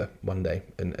get together one day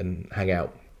and hang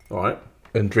out. All right.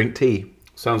 And drink tea.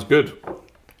 Sounds good.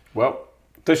 Well,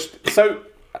 so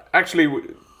actually,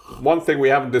 one thing we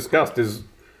haven't discussed is,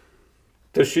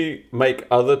 does she make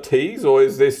other teas, or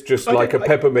is this just like a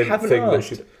peppermint thing that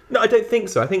she? No, I don't think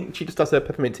so. I think she just does her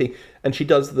peppermint tea, and she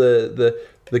does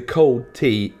the cold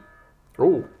tea.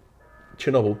 Oh,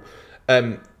 Chernobyl.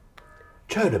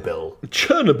 Chernobyl.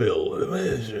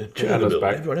 Chernobyl.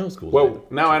 Back. Everyone else calls it. Well,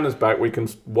 now Anna's back. We can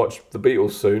watch the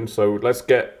Beatles soon. So let's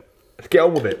get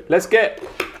on with it. Let's get.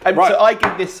 Right. So I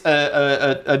give this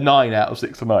a 9 out of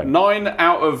 6 or 9. 9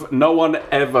 out of no one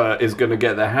ever is going to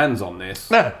get their hands on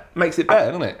this. No, makes it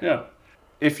better, doesn't it? Yeah.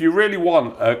 If you really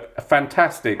want a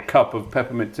fantastic cup of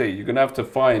peppermint tea, you're going to have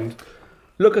to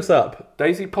look us up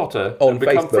Daisy Potter on and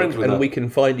become Facebook, friends with and her. we can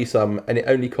find you some, and it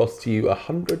only costs you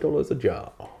 $100 a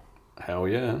jar. Hell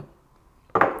yeah.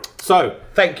 So,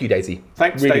 thank you, Daisy.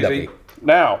 Thanks, really Daisy. Lovely.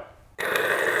 Now,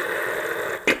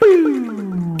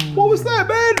 what was that,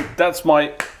 man? That's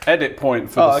my edit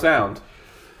point for the sound.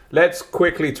 Let's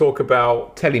quickly talk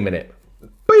about Teleminute.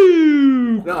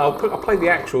 No, I'll play the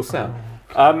actual sound.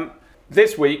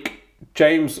 This week,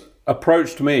 James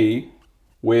approached me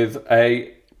with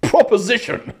a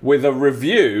proposition, with a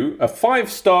review, a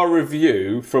 5-star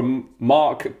review from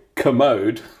Mark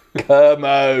Kermode.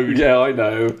 Kermode. Yeah, I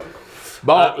know.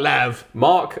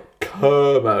 Mark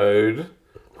Kermode,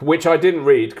 which I didn't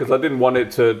read because I didn't want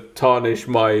it to tarnish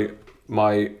my.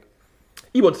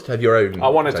 You wanted to have your own. I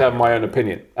wanted to have my own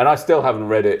opinion, and I still haven't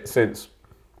read it since,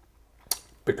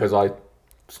 because I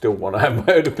still want to have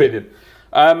my own opinion.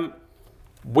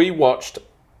 We watched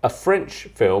a French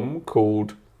film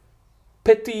called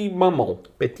Petit Maman.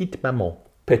 Petite Maman.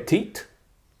 Petite?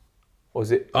 Or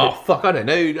is it? Oh, fuck, I don't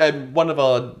know. One of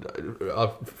our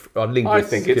linguists I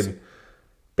think it's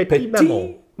Petit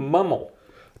Maman. Maman.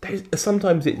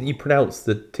 Sometimes you pronounce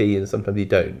the T and sometimes you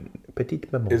don't.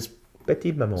 Petite Maman. It's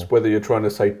Petit Maman. whether you're trying to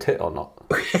say tit or not.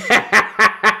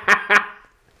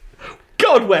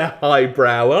 God, we're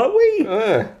highbrow, aren't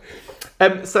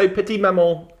we? So Petit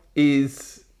Maman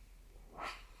is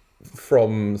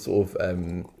from sort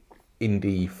of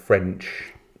indie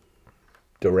French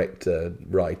director,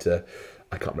 writer.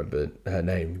 I can't remember her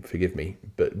name, forgive me,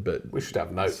 but We should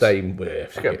have notes. same. We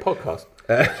should get a podcast.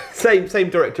 Same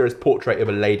director as Portrait of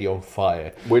a Lady on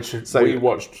Fire, Which we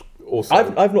watched also.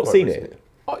 I've not quite seen recently. it.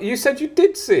 Oh, you said you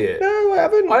did see it. No, I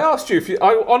haven't. I asked you if you.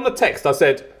 On the text, I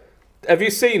said, "Have you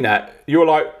seen that?" You were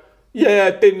like, "Yeah,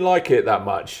 I didn't like it that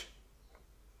much."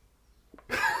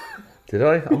 Did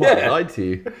I? I might have lied to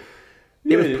you.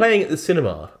 It was playing at the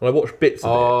cinema, and I watched bits of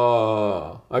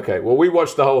Oh, okay. Well, we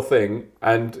watched the whole thing,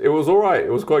 and it was all right.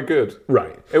 It was quite good. it.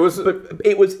 Right. It was. But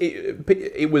it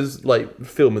was like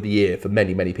film of the year for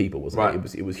many people, wasn't Right.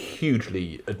 it? It was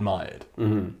hugely admired.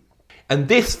 Mm-hmm. And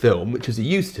this film, which is a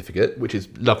U certificate, which is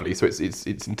lovely, so it's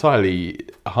entirely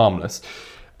harmless,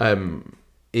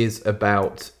 is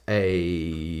about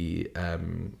a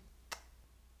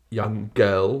young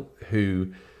girl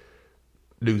who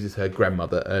loses her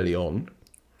grandmother early on,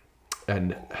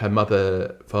 and her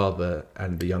mother, father,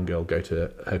 and the young girl go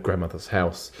to her grandmother's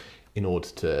house in order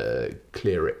to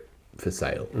clear it for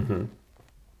sale. Mm-hmm.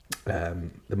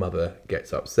 The mother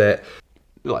gets upset,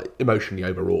 like emotionally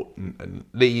overwrought, and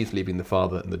leaves, leaving the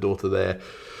father and the daughter there.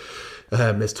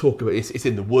 There's talk about it's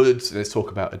in the woods. And there's talk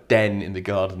about a den in the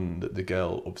garden that the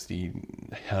girl obviously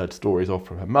heard stories of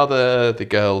from her mother. The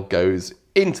girl goes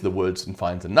into the woods and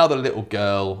finds another little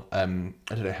girl. I don't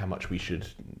know how much we should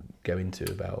go into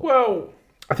about. Well,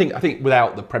 I think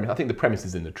without the premise, I think the premise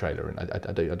is in the trailer, and I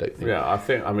don't think. yeah. I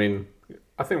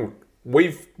think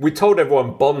we told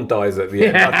everyone Bond dies at the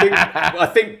end. I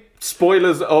think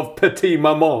spoilers of Petit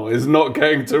Maman is not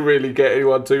going to really get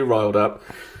anyone too riled up.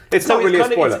 It's not really a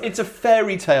spoiler. It's a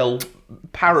fairy tale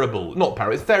parable, not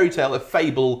parable. It's fairy tale, a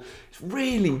fable. It's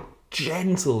really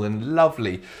gentle and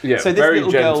lovely. Yeah, so this very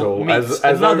little girl gentle, meets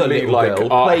as another only little like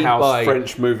girl art played house by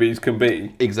French movies can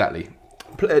be. Exactly.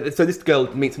 So this girl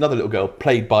meets another little girl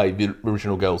played by the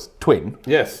original girl's twin.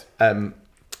 Yes.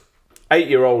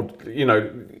 8-year-old,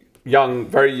 young,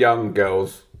 very young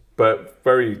girls, but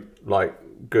very like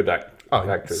good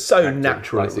actress. so acting.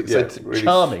 naturalistic, Like, so really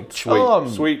charming,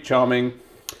 sweet, charming.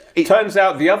 It turns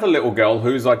out the other little girl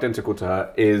who's identical to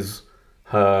her is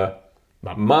her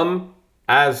mum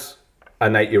as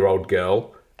an 8-year-old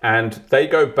girl, and they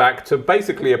go back to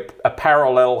basically a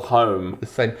parallel home. The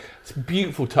same. It's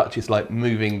beautiful touches like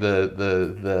moving the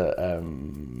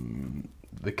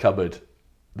cupboard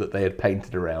that they had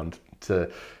painted around to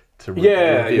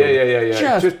Yeah.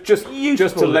 Just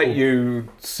beautiful to let little- you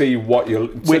see what you're,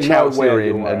 Which to know house where you're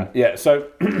in, you are. and- Yeah. So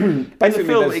And basically, the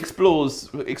film there's- explores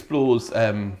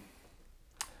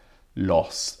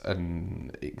loss,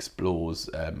 and explores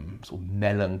sort of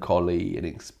melancholy, and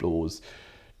explores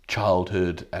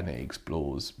childhood, and it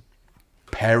explores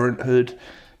parenthood,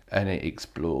 and it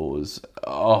explores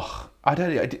I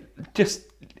don't know,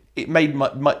 it made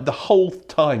my the whole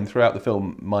time throughout the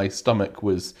film my stomach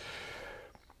was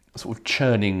sort of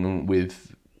churning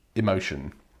with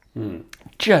emotion.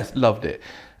 Just loved it.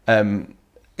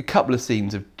 A couple of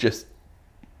scenes of just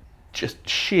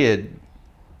sheer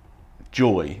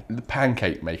joy. The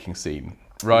pancake making scene,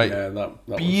 right? Yeah, that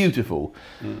was- Beautiful.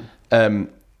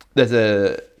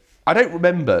 There's I don't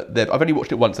remember I've only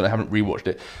watched it once and I haven't rewatched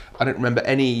it. I don't remember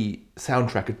any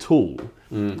soundtrack at all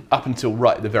up until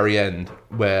right at the very end,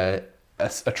 where a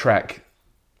track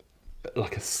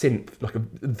like a synth,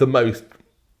 the most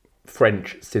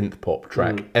French synth pop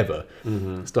track ever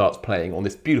starts playing on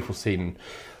this beautiful scene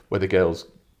where the girls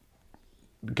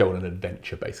go on an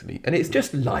adventure, basically, and it's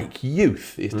just like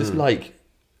youth. It's just like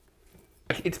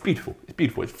it's beautiful. It's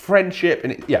beautiful. It's friendship,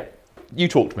 and you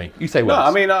talk to me. You say No,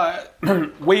 words. I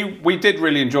mean, we did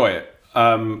really enjoy it.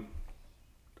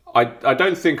 I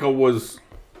don't think I was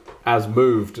as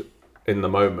moved in the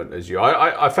moment as you.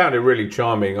 I found it really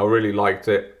charming. I really liked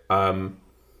it.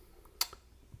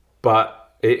 But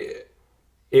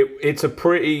it's a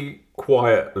pretty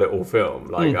quiet little film.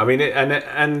 Like, I mean,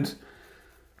 and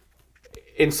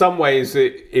in some ways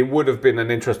it would have been an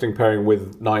interesting pairing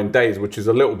with 9 Days, which is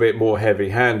a little bit more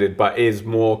heavy-handed, but is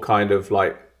more kind of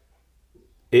like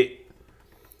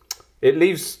it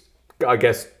leaves, I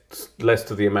guess, less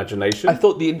to the imagination. I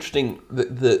thought the interesting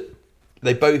that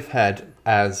they both had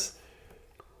as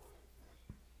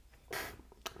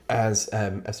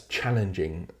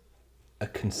challenging a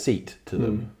conceit to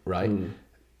them, right?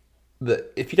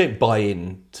 That if you don't buy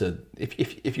into,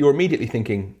 if you're immediately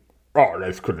thinking, oh,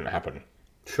 this couldn't happen.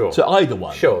 Sure. So either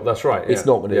one. Sure, that's right. It's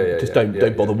not going to,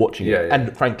 don't bother watching it. Yeah.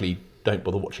 And frankly, don't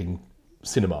bother watching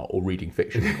cinema or reading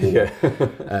fiction. Or,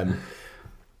 Yeah.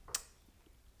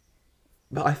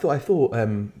 But I thought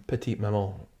Petite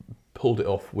Maman pulled it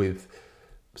off with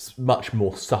much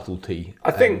more subtlety.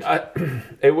 I think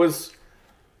it was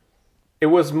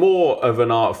more of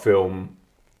an art film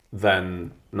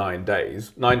than 9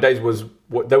 Days. 9 Days was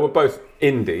they were both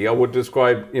indie. I would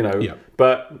describe, Yeah.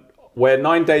 but where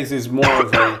 9 Days is more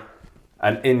of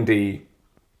an indie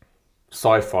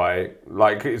sci-fi,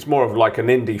 like it's more of like an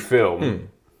indie film.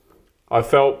 I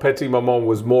felt Petite Maman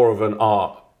was more of an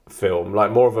art film,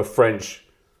 like more of a French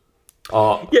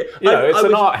art. Yeah, it's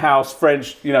an art house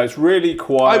French. It's really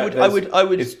quiet. I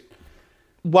would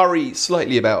worry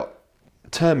slightly about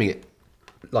terming it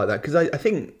like that, because I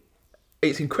think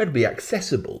it's incredibly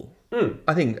accessible.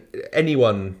 I think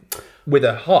anyone with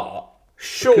a heart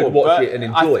could watch but it and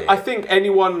enjoy it. I think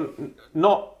anyone,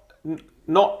 not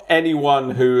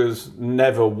anyone who has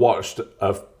never watched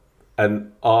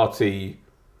an arty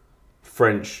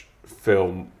French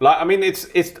film. Like, I mean, it's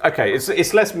okay.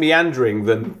 It's less meandering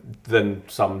than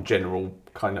some general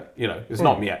kind of. It's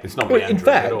not it's not meandering In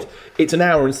at all. fact, it's an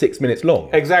hour and 6 minutes long.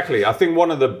 Exactly. I think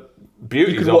one of the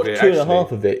beauties You can of watch it two and a actually-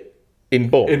 half of it in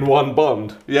Bond. in one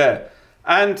Bond. Yeah,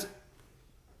 and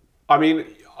I mean,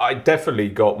 I definitely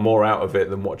got more out of it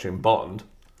than watching Bond.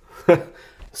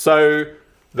 So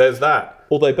there's that.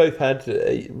 Although both had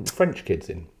French kids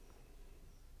in.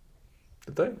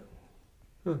 Did they?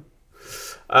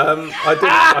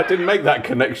 I didn't make that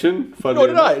connection. Nor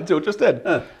did I until just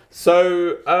then.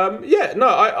 So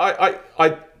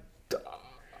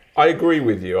I agree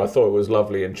with you. I thought it was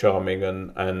lovely and charming,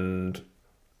 and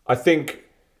I think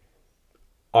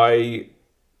I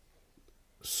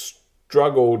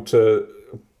struggled to,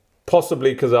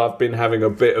 possibly because I've been having a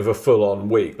bit of a full-on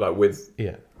week, like with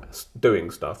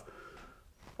doing stuff.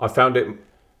 I found it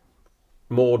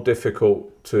more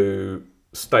difficult to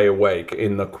stay awake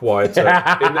in the quieter.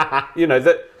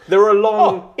 That there are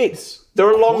long. There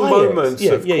are long quiet. moments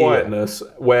Yeah, of quietness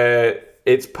where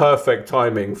it's perfect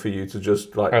timing for you to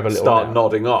just like Have a little start nap.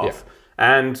 nodding off.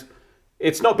 And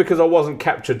it's not because I wasn't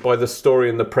captured by the story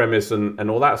and the premise and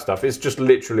all that stuff. It's just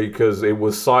literally because it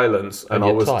was silence and I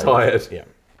you're was tired.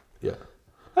 Yeah.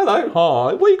 Hello.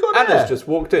 Hi, what you got there? Anna's just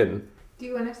walked in. Do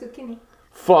you want a zucchini?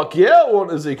 Fuck yeah, I want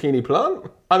a zucchini plant.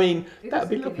 I mean, It that'd is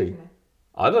be zucchini, lovely. isn't it?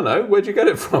 I don't know. Where'd you get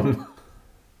it from?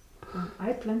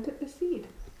 I planted the seed.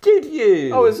 Did you?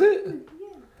 Oh, is it?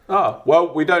 Ah,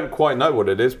 well, we don't quite know what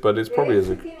it is, but it's probably it's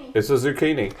a zucchini. It's a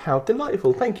zucchini. How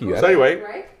delightful. Thank you, So Anna. anyway,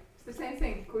 Right? It's the same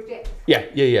thing. Courgette. Yeah.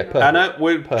 Perfect. Anna,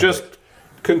 we're Perfect. just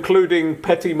concluding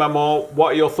Petit Maman.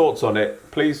 What are your thoughts on it?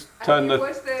 Please turn It the...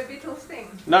 was the Beatles thing.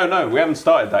 No, we haven't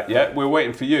started that yet. We're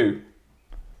waiting for you.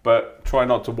 But try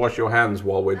not to wash your hands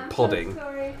while we're I'm podding. so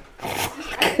sorry.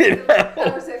 Just added the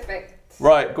close effect.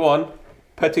 Right, go on.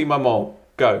 Petit Maman,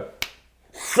 go.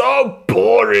 So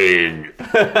boring.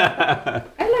 I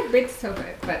like bits of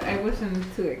it, but I wasn't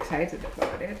too excited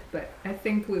about it. But I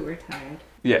think we were tired.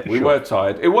 Yeah, we Sure. were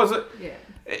tired. It wasn't... Yeah.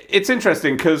 It's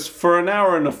interesting because for an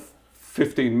hour and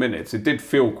 15 minutes, it did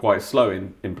feel quite slow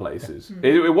in places.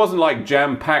 It wasn't like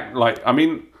jam-packed, like, I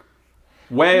mean...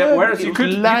 Whereas it you was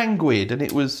could... languid, and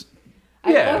it was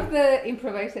I Yeah. love the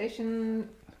improvisation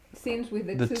scenes with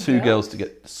the, the two girls to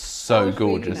get so was really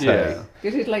gorgeous. nice. Yeah. hey?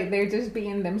 Because it's like they're just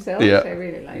being themselves. Yeah. I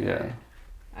really like Yeah. that.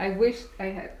 I wish I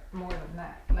had more than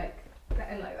that. Like,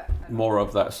 I like that. More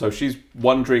of that. So she's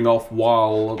wandering off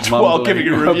while mumbling. While giving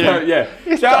a review. Yeah.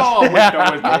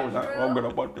 I'm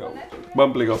gonna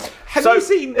mumbling off.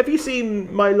 Have you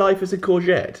seen My Life as a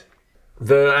Courgette?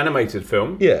 The animated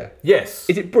film? Yeah. Yes.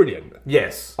 Is it brilliant?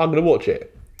 Yes. I'm gonna watch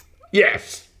it.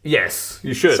 Yes. Yes,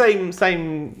 you should. Same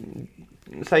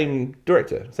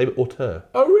director, same auteur.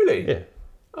 Oh, really? Yeah.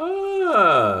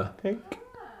 Ah.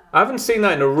 I haven't seen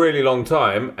that in a really long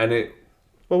time, and it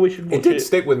Well, we should watch did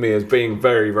stick with me as being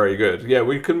very, very good. Yeah,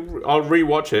 we can. I'll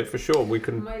rewatch it for sure. We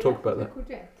can My talk Life about as a that.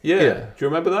 Courgette. Yeah. Yeah. Do you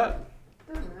remember that?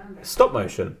 Don't remember. Stop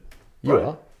motion. You Right.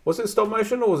 are. Was it stop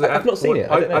motion or was it? I've not seen it,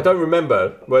 I don't know. I don't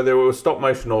remember whether it was stop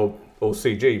motion or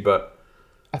CG, but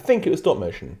I think it was stop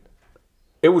motion.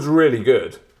 it was really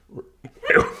good.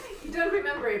 You don't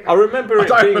remember it. I remember it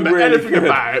don't being remember really anything good.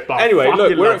 about it, but I Anyway, look,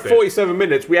 fucking we're at loved it. 47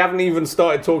 minutes. We haven't even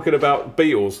started talking about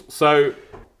Beatles. So,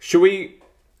 should we?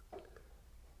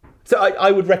 So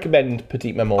I would recommend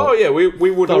Petite Maman. Oh yeah, we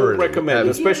would all Thoroughly. recommend,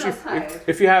 If you're especially not tired.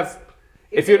 if you have,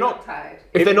 if you're not, tired.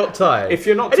 if they're not tired. if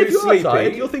you're not and too if you're sleepy.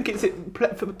 tired, you'll think it's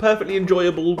perfectly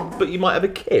enjoyable, but you might have a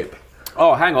kip.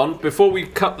 Oh, hang on, before we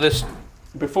cut this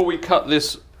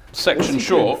section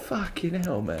short, Fucking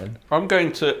hell, man. I'm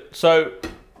going to. So,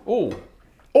 Oh,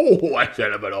 I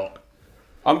said a lot.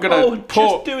 I'm going Oh, to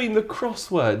pour. just doing the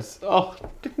crosswords. Oh,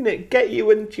 didn't it get you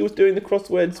when she was doing the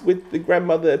crosswords with the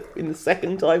grandmother in the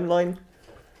second timeline?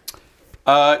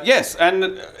 Yes, and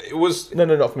it was No,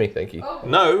 not for me, thank you. Oh,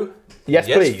 Yes, no. Yes,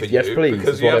 please. for Yes, you, please.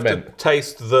 Because Is you what have I to meant.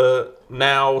 taste the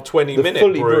now 20-minute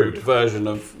fully brewed brewed. version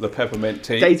of the peppermint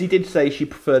tea. Daisy did say she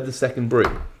preferred the second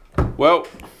brew. Well,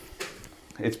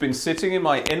 it's been sitting in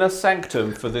my inner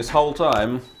sanctum for this whole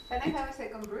time. Can I have a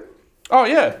second brew? Oh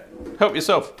yeah, help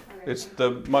yourself. It's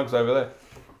the mug's over there.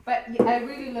 But yeah, I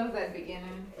really love that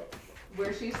beginning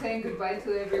where she's saying goodbye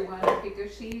to everyone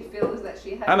because she feels that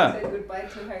she hasn't Anna. said goodbye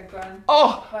to her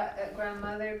Oh,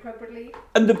 grandmother properly.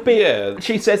 and the bit Yeah.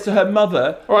 she says to her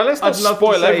mother. All right, let's not I'd love to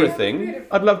spoil say- everything.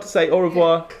 I'd love to say au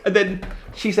revoir. And then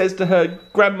she says to her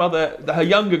grandmother, her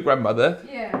younger grandmother,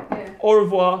 Yeah. au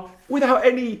revoir, without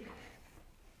any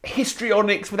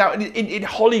histrionics, without any, in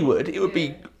Hollywood, it would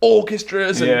be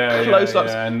orchestras and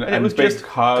close-ups. and it was big just,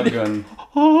 hug and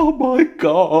oh my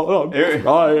God, I'm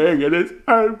crying and it's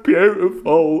so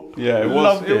beautiful. yeah, it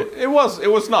was. Loved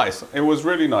It was nice. It was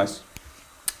really nice.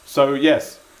 So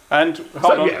yes, and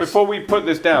hold on yes. before we put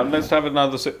this down, let's have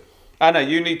another sip. Anna,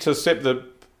 you need to sip the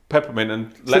peppermint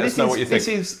and let us know what you think. This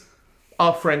is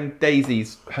our friend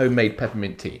Daisy's homemade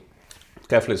peppermint tea.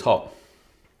 Careful, it's hot.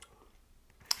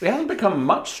 It hasn't become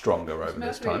much stronger over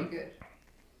Smells this really time. good.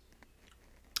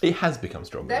 It has become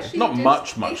stronger. Does she Not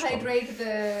just much dehydrate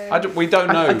the... We don't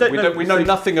know. I don't know. We know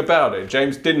nothing about it.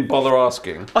 James didn't bother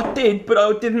asking. I did, but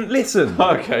I didn't listen.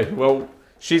 Okay, well,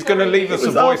 she's going to leave us a It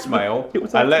was after the- voicemail it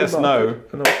was and after let the us know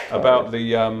market, and I was about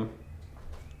the.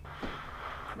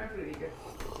 Smells really good.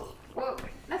 Well,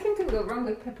 nothing can go wrong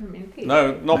with peppermint tea.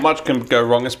 No, not much can go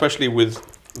wrong, especially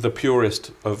with the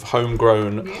purest of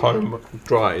homegrown, Yeah.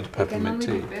 home-dried It can peppermint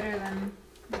only tea. be better than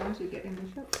the ones you get in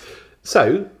the shop.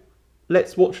 So,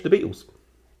 let's watch the Beatles.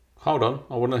 Hold on,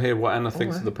 I want to hear what Anna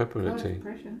thinks of the Oh, peppermint it's tea.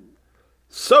 pressure.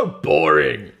 So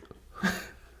boring.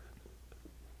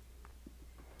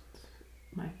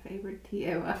 My favorite tea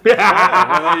ever. Well,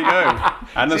 there you go.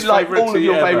 Anna's It's like favourite all tea of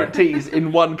your ever. favourite teas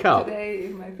in one cup, Today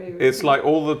is my favorite It's tea. like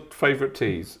all the favourite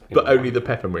teas. in but one. only the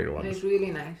peppermint ones. It's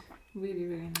really nice. Really,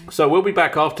 really nice. So we'll be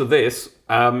back after this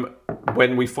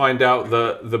when we find out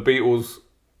that the Beatles'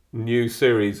 new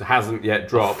series hasn't yet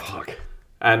dropped. Fuck.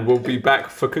 and we'll be back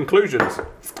for conclusions.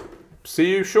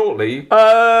 See you shortly.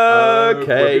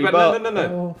 Okay, we'll be back. but...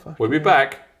 No. We'll be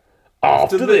back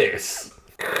after this.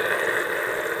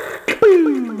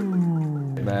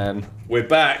 Man, We're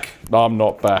back. I'm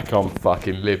not back. I'm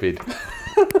fucking livid.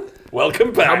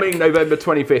 Welcome back. Coming November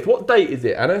 25th. What date is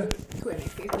it, Anna?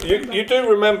 25th. You do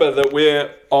remember that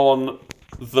we're on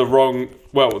the wrong...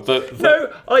 Well,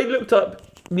 No, I looked up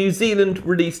New Zealand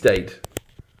release date.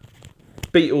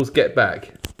 Beatles Get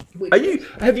Back. Which Are you?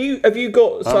 Have you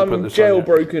got some put this on yet.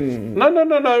 jailbroken?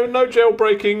 No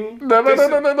jailbreaking.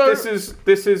 No.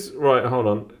 This is right. Hold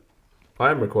on,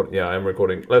 I am recording. Yeah, I am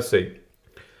recording. Let's see.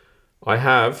 I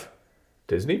have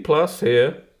Disney Plus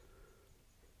here.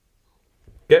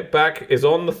 Get Back is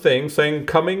on the thing saying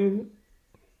coming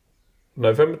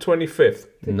November 25th.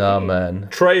 Nah, man.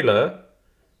 Trailer,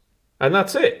 and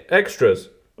that's it. Extras.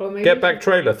 Or maybe Get Back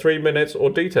trailer, 3 minutes or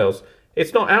details.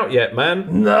 It's not out yet,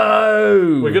 man.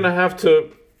 No. We're gonna have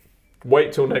to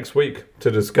wait till next week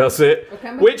to discuss it. Or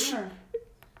come back Which, tomorrow.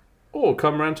 or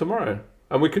come around tomorrow,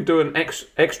 and we can do an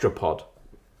extra pod.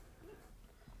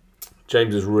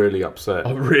 James is really upset.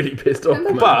 I'm really pissed off. Come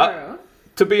back Man. But- tomorrow.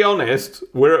 To be honest,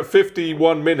 we're at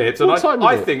 51 minutes, and What time is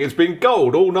I it? think it's been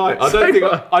gold all night. I Same.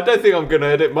 don't think I'm going to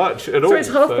edit much at all. So it's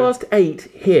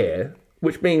 8:30 here,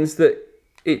 which means that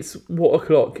it's what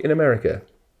o'clock in America?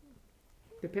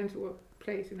 Depends what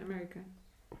place in America.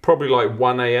 Probably like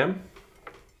 1 a.m.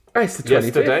 Oh, it's the 25th.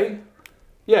 yesterday.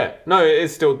 Yeah, no, it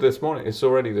is still this morning. It's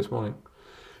already this morning.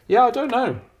 Yeah, I don't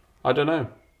know.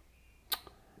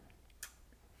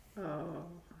 Oh.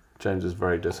 James is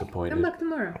very Come disappointed. back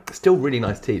tomorrow. Still really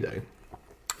nice tea though.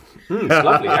 It's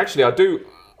lovely. Actually,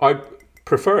 I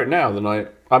prefer it now than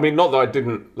I mean, not that I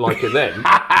didn't like it then,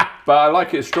 but I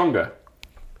like it stronger.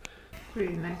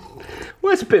 Really nice.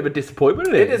 Well, it's a bit of a disappointment,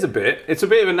 isn't it? It is a bit. It's a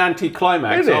bit of an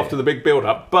anti-climax Isn't it? after the big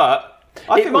build-up, but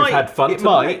I think we've had fun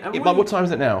tonight. haven't we? What time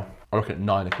is it now? I reckon at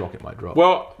 9 o'clock it might drop.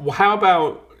 Well, how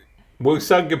about we'll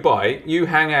say goodbye, you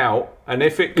hang out, and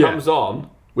if it comes on,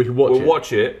 we can watch we'll it.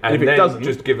 watch it, and if it then doesn't-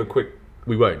 just give a quick...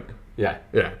 We won't. Yeah.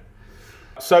 Yeah.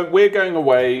 So we're going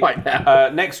away Right now.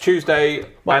 next Tuesday.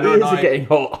 My Anna ears and are getting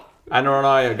hot. Anna and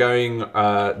I are going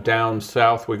down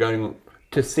south. We're going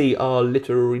To see our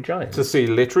literary giants. to see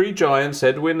Literary Giants,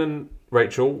 Edwin and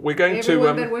Rachel. We're going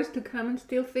Everyone to... that was to come and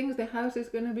steal things, the house is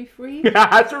going to be free.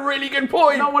 That's a really good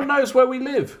point. No one knows where we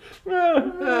live.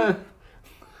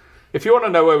 If you want to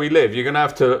know where we live, you're going to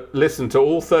have to listen to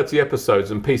all 30 episodes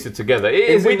and piece it together. It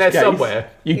is in which there case, somewhere.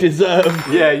 You deserve.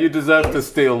 Yeah, you deserve to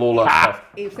steal all our stuff.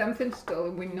 If something's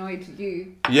stolen, we know it's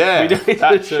you. Yeah, It's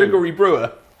that a too. sugary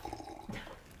brewer.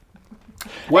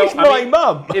 Well, It's I my mean,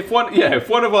 mum. if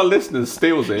one of our listeners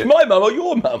steals it, My mum or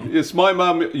your mum? it's my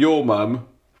mum, your mum,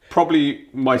 probably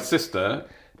my sister.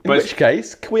 In which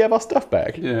case, can we have our stuff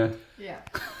back? yeah. Yeah.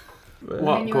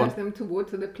 What? And you Go on. ask them to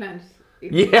water the plants.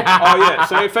 Yeah. Oh yeah.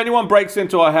 So if anyone breaks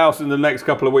into our house in the next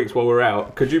couple of weeks while we're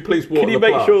out, could you please water Can you the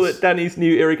make plants? sure that Danny's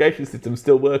new irrigation system's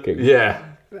still working? Yeah.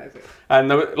 That's it.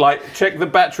 And check the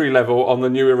battery level on the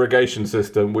new irrigation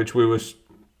system, which we were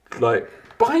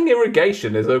buying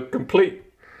irrigation is a complete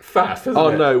faff, isn't Oh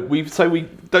it? no, we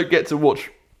don't get to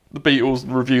watch the Beatles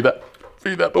and review that,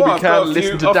 but Well, we I've got can a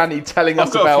listen few- to Danny telling I've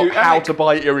us got a about few how to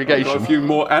buy Got irrigation. a few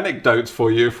more anecdotes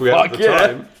for you if we have Fuck the yeah.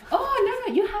 time. Oh,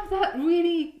 no, you have that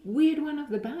really weird one of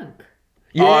the bank.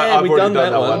 Yeah, I've we've already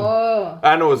done that one. Oh,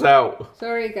 Anna was out.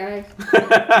 sorry, guys. Do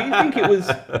you think it was?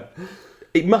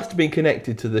 It must have been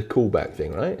connected to the callback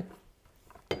thing, right?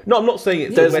 No, I'm not saying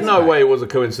it's. There's a no Westpac. way it was a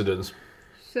coincidence.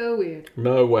 So weird.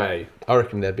 No way. I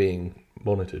reckon they're being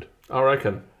monitored. I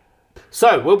reckon.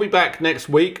 So we'll be back next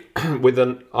week with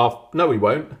an. No, we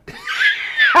won't.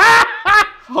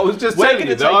 I was just telling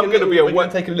you that I'm going to be We're going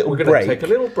to take a little We're going break, to take a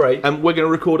little break. and we're going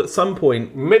to record at some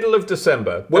point. Middle of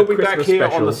December. We'll be back Christmas here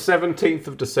special. on the 17th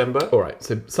of December. All right,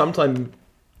 so sometime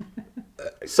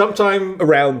Sometime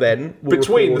around then, we'll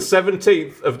between record, the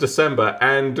 17th of December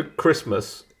and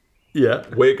Christmas,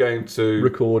 we're going to.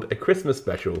 record a Christmas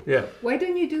special. Yeah. Why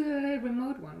don't you do a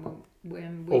remote one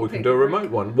when Or we can take do a break? remote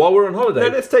one while we're on holiday. No,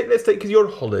 let's take because you're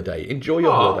on holiday. Enjoy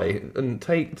your Aw. holiday and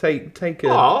take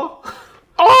a.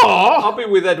 I'll be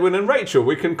with Edwin and Rachel.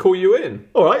 We can call you in.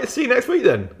 All right, see you next week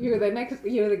then. You're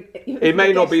the It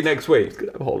may not be next week.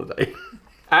 Have a holiday.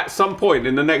 At some point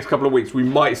in the next couple of weeks, we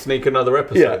might sneak another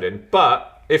episode Yeah. in.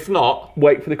 But if not,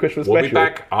 Wait for the Christmas we'll special. be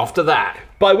back after that.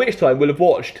 By which time we'll have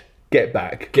watched Get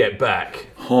Back. Get back.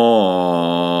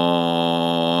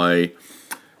 Hi.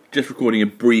 Just recording a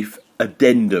brief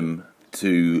addendum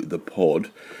to the pod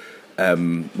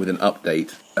with an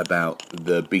update about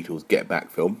the Beatles Get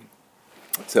Back film.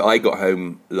 So I got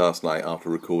home last night after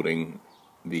recording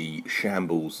the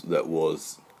shambles that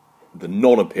was the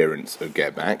non-appearance of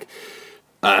Get Back.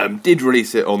 Did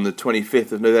release it on the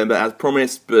 25th of November as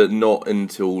promised, but not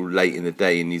until late in the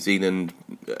day in New Zealand.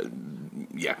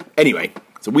 Anyway,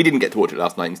 so we didn't get to watch it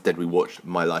last night. Instead, we watched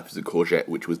My Life as a Courgette,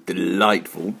 which was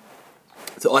delightful.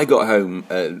 So I got home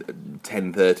at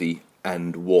 10:30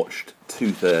 and watched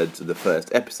 2/3 of the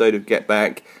first episode of Get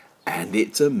Back, and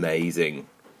it's amazing.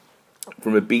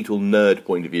 From a Beatle nerd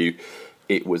point of view,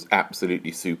 it was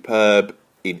absolutely superb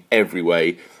in every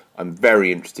way. I'm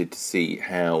very interested to see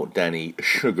how Danny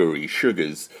Sugary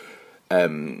Sugar's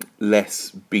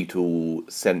less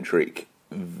Beatle-centric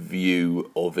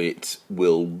view of it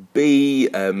will be.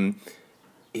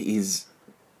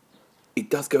 It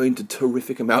does go into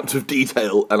terrific amounts of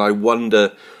detail, and I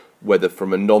wonder whether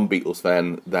from a non-Beatles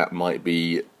fan that might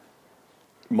lose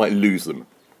them.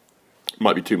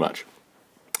 Might be too much.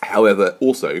 However,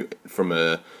 also from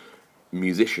a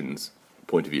musician's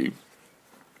point of view,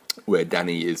 where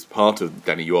Danny, you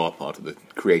are part of the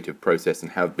creative process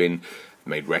and have been,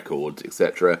 made records,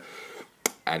 etc.,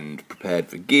 and prepared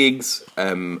for gigs,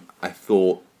 I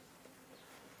thought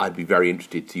I'd be very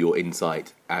interested to your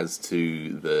insight as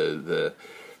to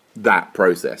that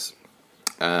process.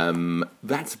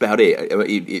 That's about it.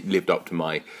 It lived up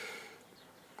to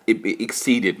it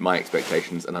exceeded my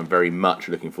expectations, and I'm very much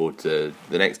looking forward to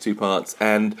the next two parts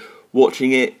and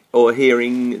watching it or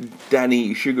hearing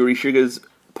Danny Sugary Sugar's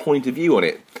point of view on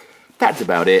it. That's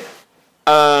about it.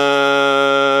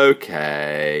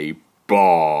 Okay,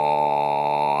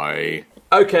 bye.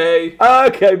 Okay, bye.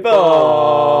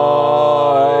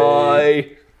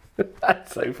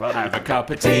 That's so funny. Have a cup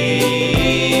of tea.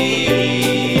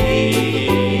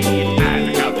 Have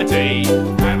a cup of tea.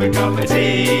 Have a cup of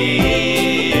tea.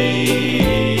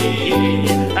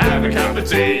 Have a cup of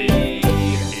tea.